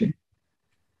preaching.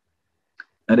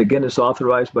 And again, it's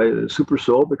authorized by the Super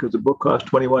Soul because the book costs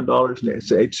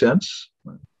 $21.08.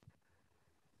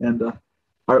 And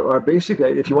our basic,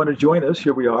 if you want to join us,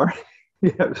 here we are.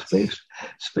 We have space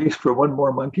for one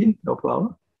more monkey, no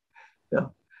problem. Yeah.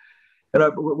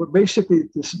 And we're basically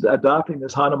adopting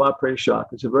this Hanumat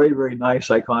Preshaka. It's a very, very nice,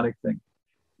 iconic thing.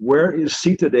 Where is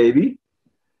Sita Devi?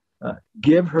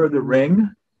 Give her the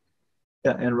ring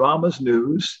and Rama's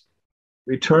news.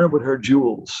 Return with her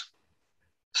jewels.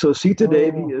 So Sita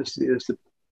Devi is the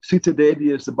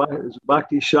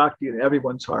Bhakti Shakti in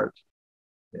everyone's heart.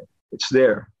 It's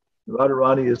there.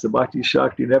 Radharani is the Bhakti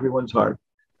Shakti in everyone's heart.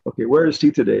 Okay, where is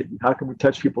Sita Devi? How can we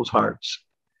touch people's hearts?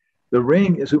 The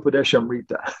ring is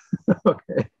Upadeshamrita.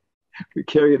 Okay, we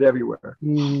carry it everywhere.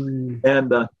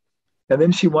 And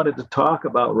then she wanted to talk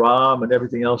about Ram and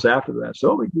everything else after that.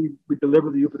 So we deliver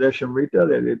the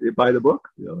Upadeshamrita. They buy the book,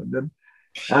 and then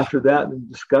after that, we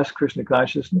discuss Krishna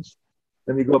consciousness.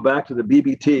 Then we go back to the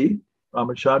BBT,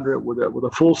 Ramachandra, with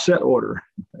a full set order.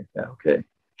 Okay,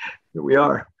 here we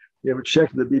are. We have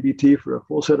checked the BBT for a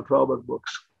full set of Prabhupada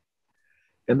books.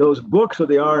 And those books are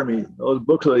the army. Those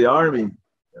books are the army,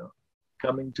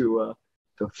 coming to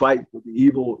fight with the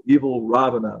evil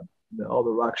Ravana, all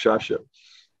the Rakshasas.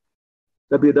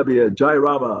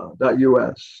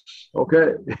 www.jairama.us.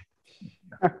 Okay.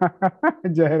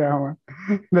 Jai Rama.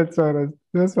 That's Swaraj.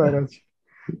 That's Swaraj.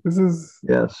 This is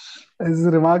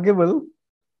remarkable.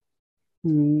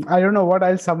 I don't know what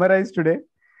I'll summarize today,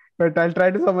 but I'll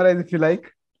try to summarize if you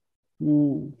like.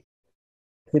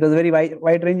 It was a very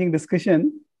wide-ranging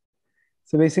discussion.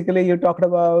 So basically, you talked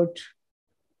about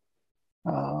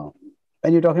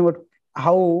when you're talking about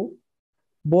how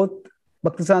both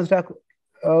Bhaktisiddhanta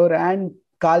and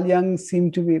Carl Jung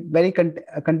seem to be very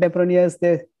contemporaneous.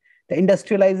 The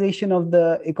industrialization of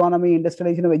the economy,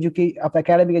 industrialization of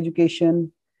academic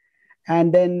education,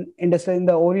 and then industry in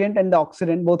the Orient and the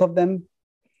Occident, both of them,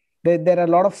 there are a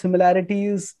lot of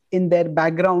similarities in their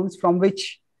backgrounds from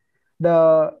which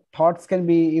the thoughts can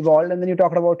be evolved. And then you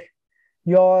talked about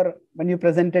when you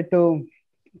presented to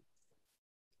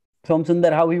Som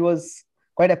Sundar, how he was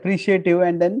quite appreciative,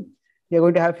 and then you're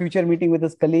going to have future meeting with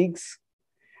his colleagues.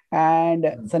 And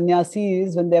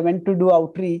sannyasis, when they went to do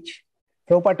outreach,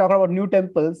 Prabhupada talked about new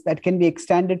temples that can be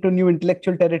extended to new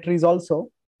intellectual territories also.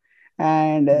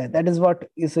 And that is what,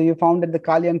 so you found that the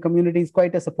Carl Jung community is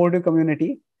quite a supportive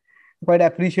community, quite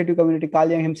appreciative community. Carl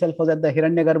Jung himself was at the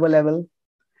Hiranyagarbha level.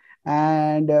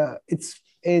 And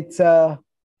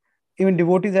even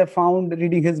devotees have found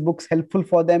reading his books helpful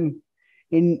for them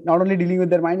in not only dealing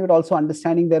with their mind, but also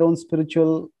understanding their own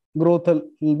spiritual growth a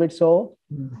little bit. So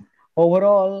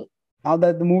overall, now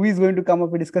that the movie is going to come up,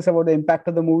 we discuss about the impact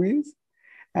of the movies.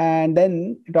 And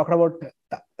then we talked about the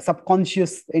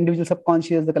subconscious, individual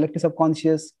subconscious, the collective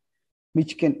subconscious,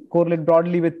 which can correlate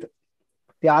broadly with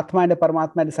the Atma and the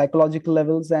Paramatma at the psychological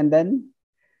levels. And then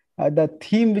the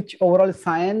theme, which overall is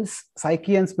science,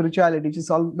 psyche, and spirituality, which is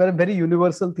all very, very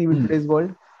universal theme in today's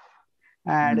world.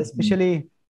 And especially,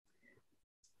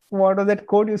 what was that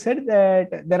quote you said?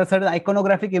 That there are certain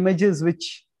iconographic images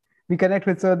which we connect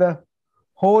with. So the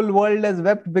whole world has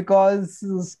wept because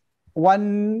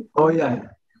one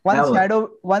shadow,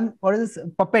 what is this,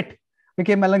 puppet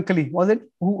became melancholy. Was it?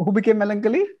 Who became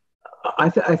melancholy? I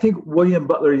think William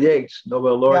Butler Yeats,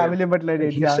 Nobel laureate. Yeah, William Butler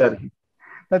Yeats. He said,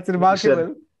 that's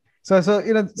remarkable. So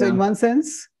in one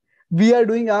sense, we are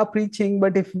doing our preaching,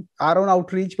 but if our own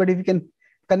outreach, but if we can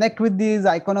connect with these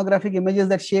iconographic images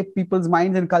that shape people's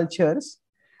minds and cultures,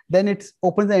 then it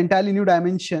opens an entirely new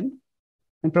dimension.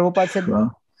 And Prabhupada said,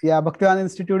 Bhaktivedanta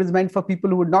Institute is meant for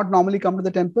people who would not normally come to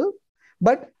the temple,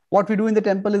 but what we do in the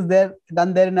temple is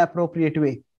done there in an appropriate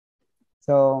way.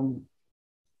 So,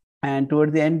 and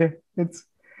towards the end, it's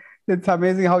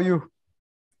amazing how you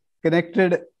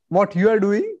connected what you are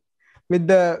doing with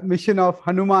the mission of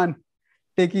Hanuman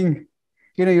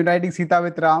uniting Sita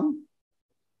with Ram.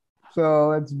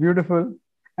 So it's beautiful.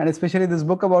 And especially this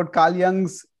book about Carl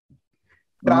Jung's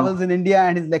travels in India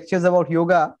and his lectures about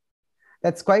yoga.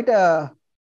 That's quite a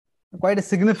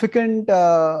significant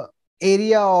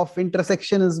area of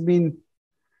intersection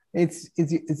it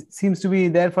seems to be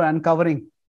there for uncovering.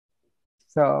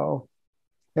 So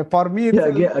for me,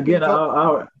 like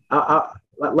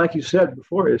you said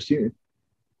before,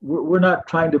 we're not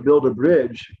trying to build a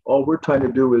bridge. All we're trying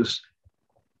to do is,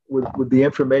 with the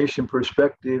information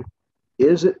perspective,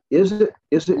 is it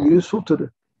useful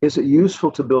to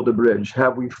build a bridge?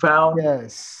 Have we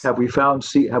found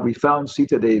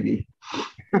Sita Devi?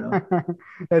 So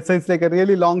it's like a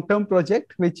really long-term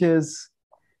project, which we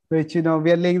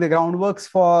are laying the groundworks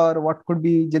for what could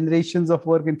be generations of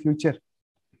work in future.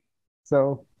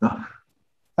 So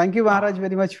thank you, Maharaj,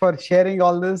 very much for sharing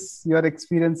all this, your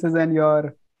experiences and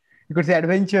your, you could say,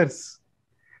 adventures.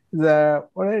 A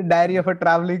diary of a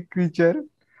traveling creature.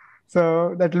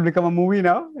 So that will become a movie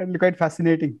now and quite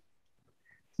fascinating.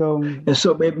 And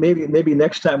so maybe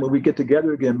next time when we get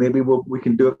together again, maybe we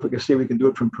can do it. Like I say, we can do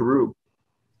it from Peru.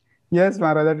 Yes,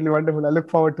 Maharaj, that will be wonderful. I look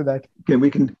forward to that. Okay, we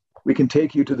can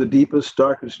take you to the deepest,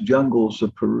 darkest jungles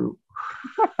of Peru.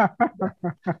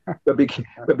 but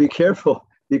be careful.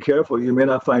 Be careful. You may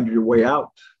not find your way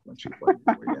out once you find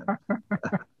your way in.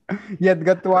 Yad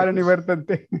gattvara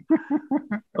nivartante.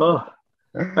 Oh,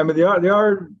 I mean,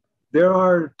 there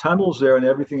are tunnels there and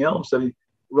everything else. I mean,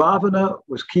 Ravana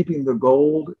was keeping the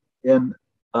gold in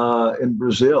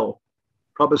Brazil.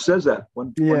 Prabhupada says that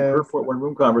one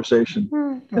room conversation.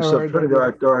 And so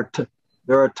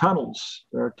there are tunnels.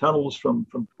 There are tunnels from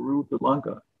Peru to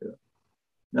Lanka.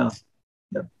 Yeah.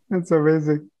 That's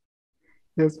amazing.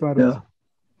 Yes, Maharaj. Yeah.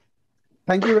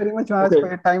 Thank you very much, Maharaj, for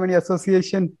your time and your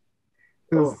association.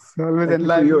 It's always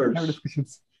enlightening to have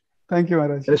discussions. Thank you,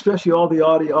 Maharaj. And especially all the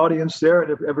audience there.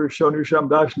 And if ever Sonu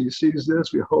Shamdasani sees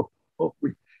this, we hope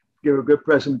we give a good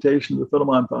presentation to the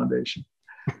Philemon Foundation.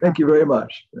 Thank you very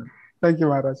much. Thank you,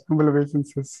 Maharaj. Humble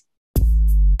obeisances.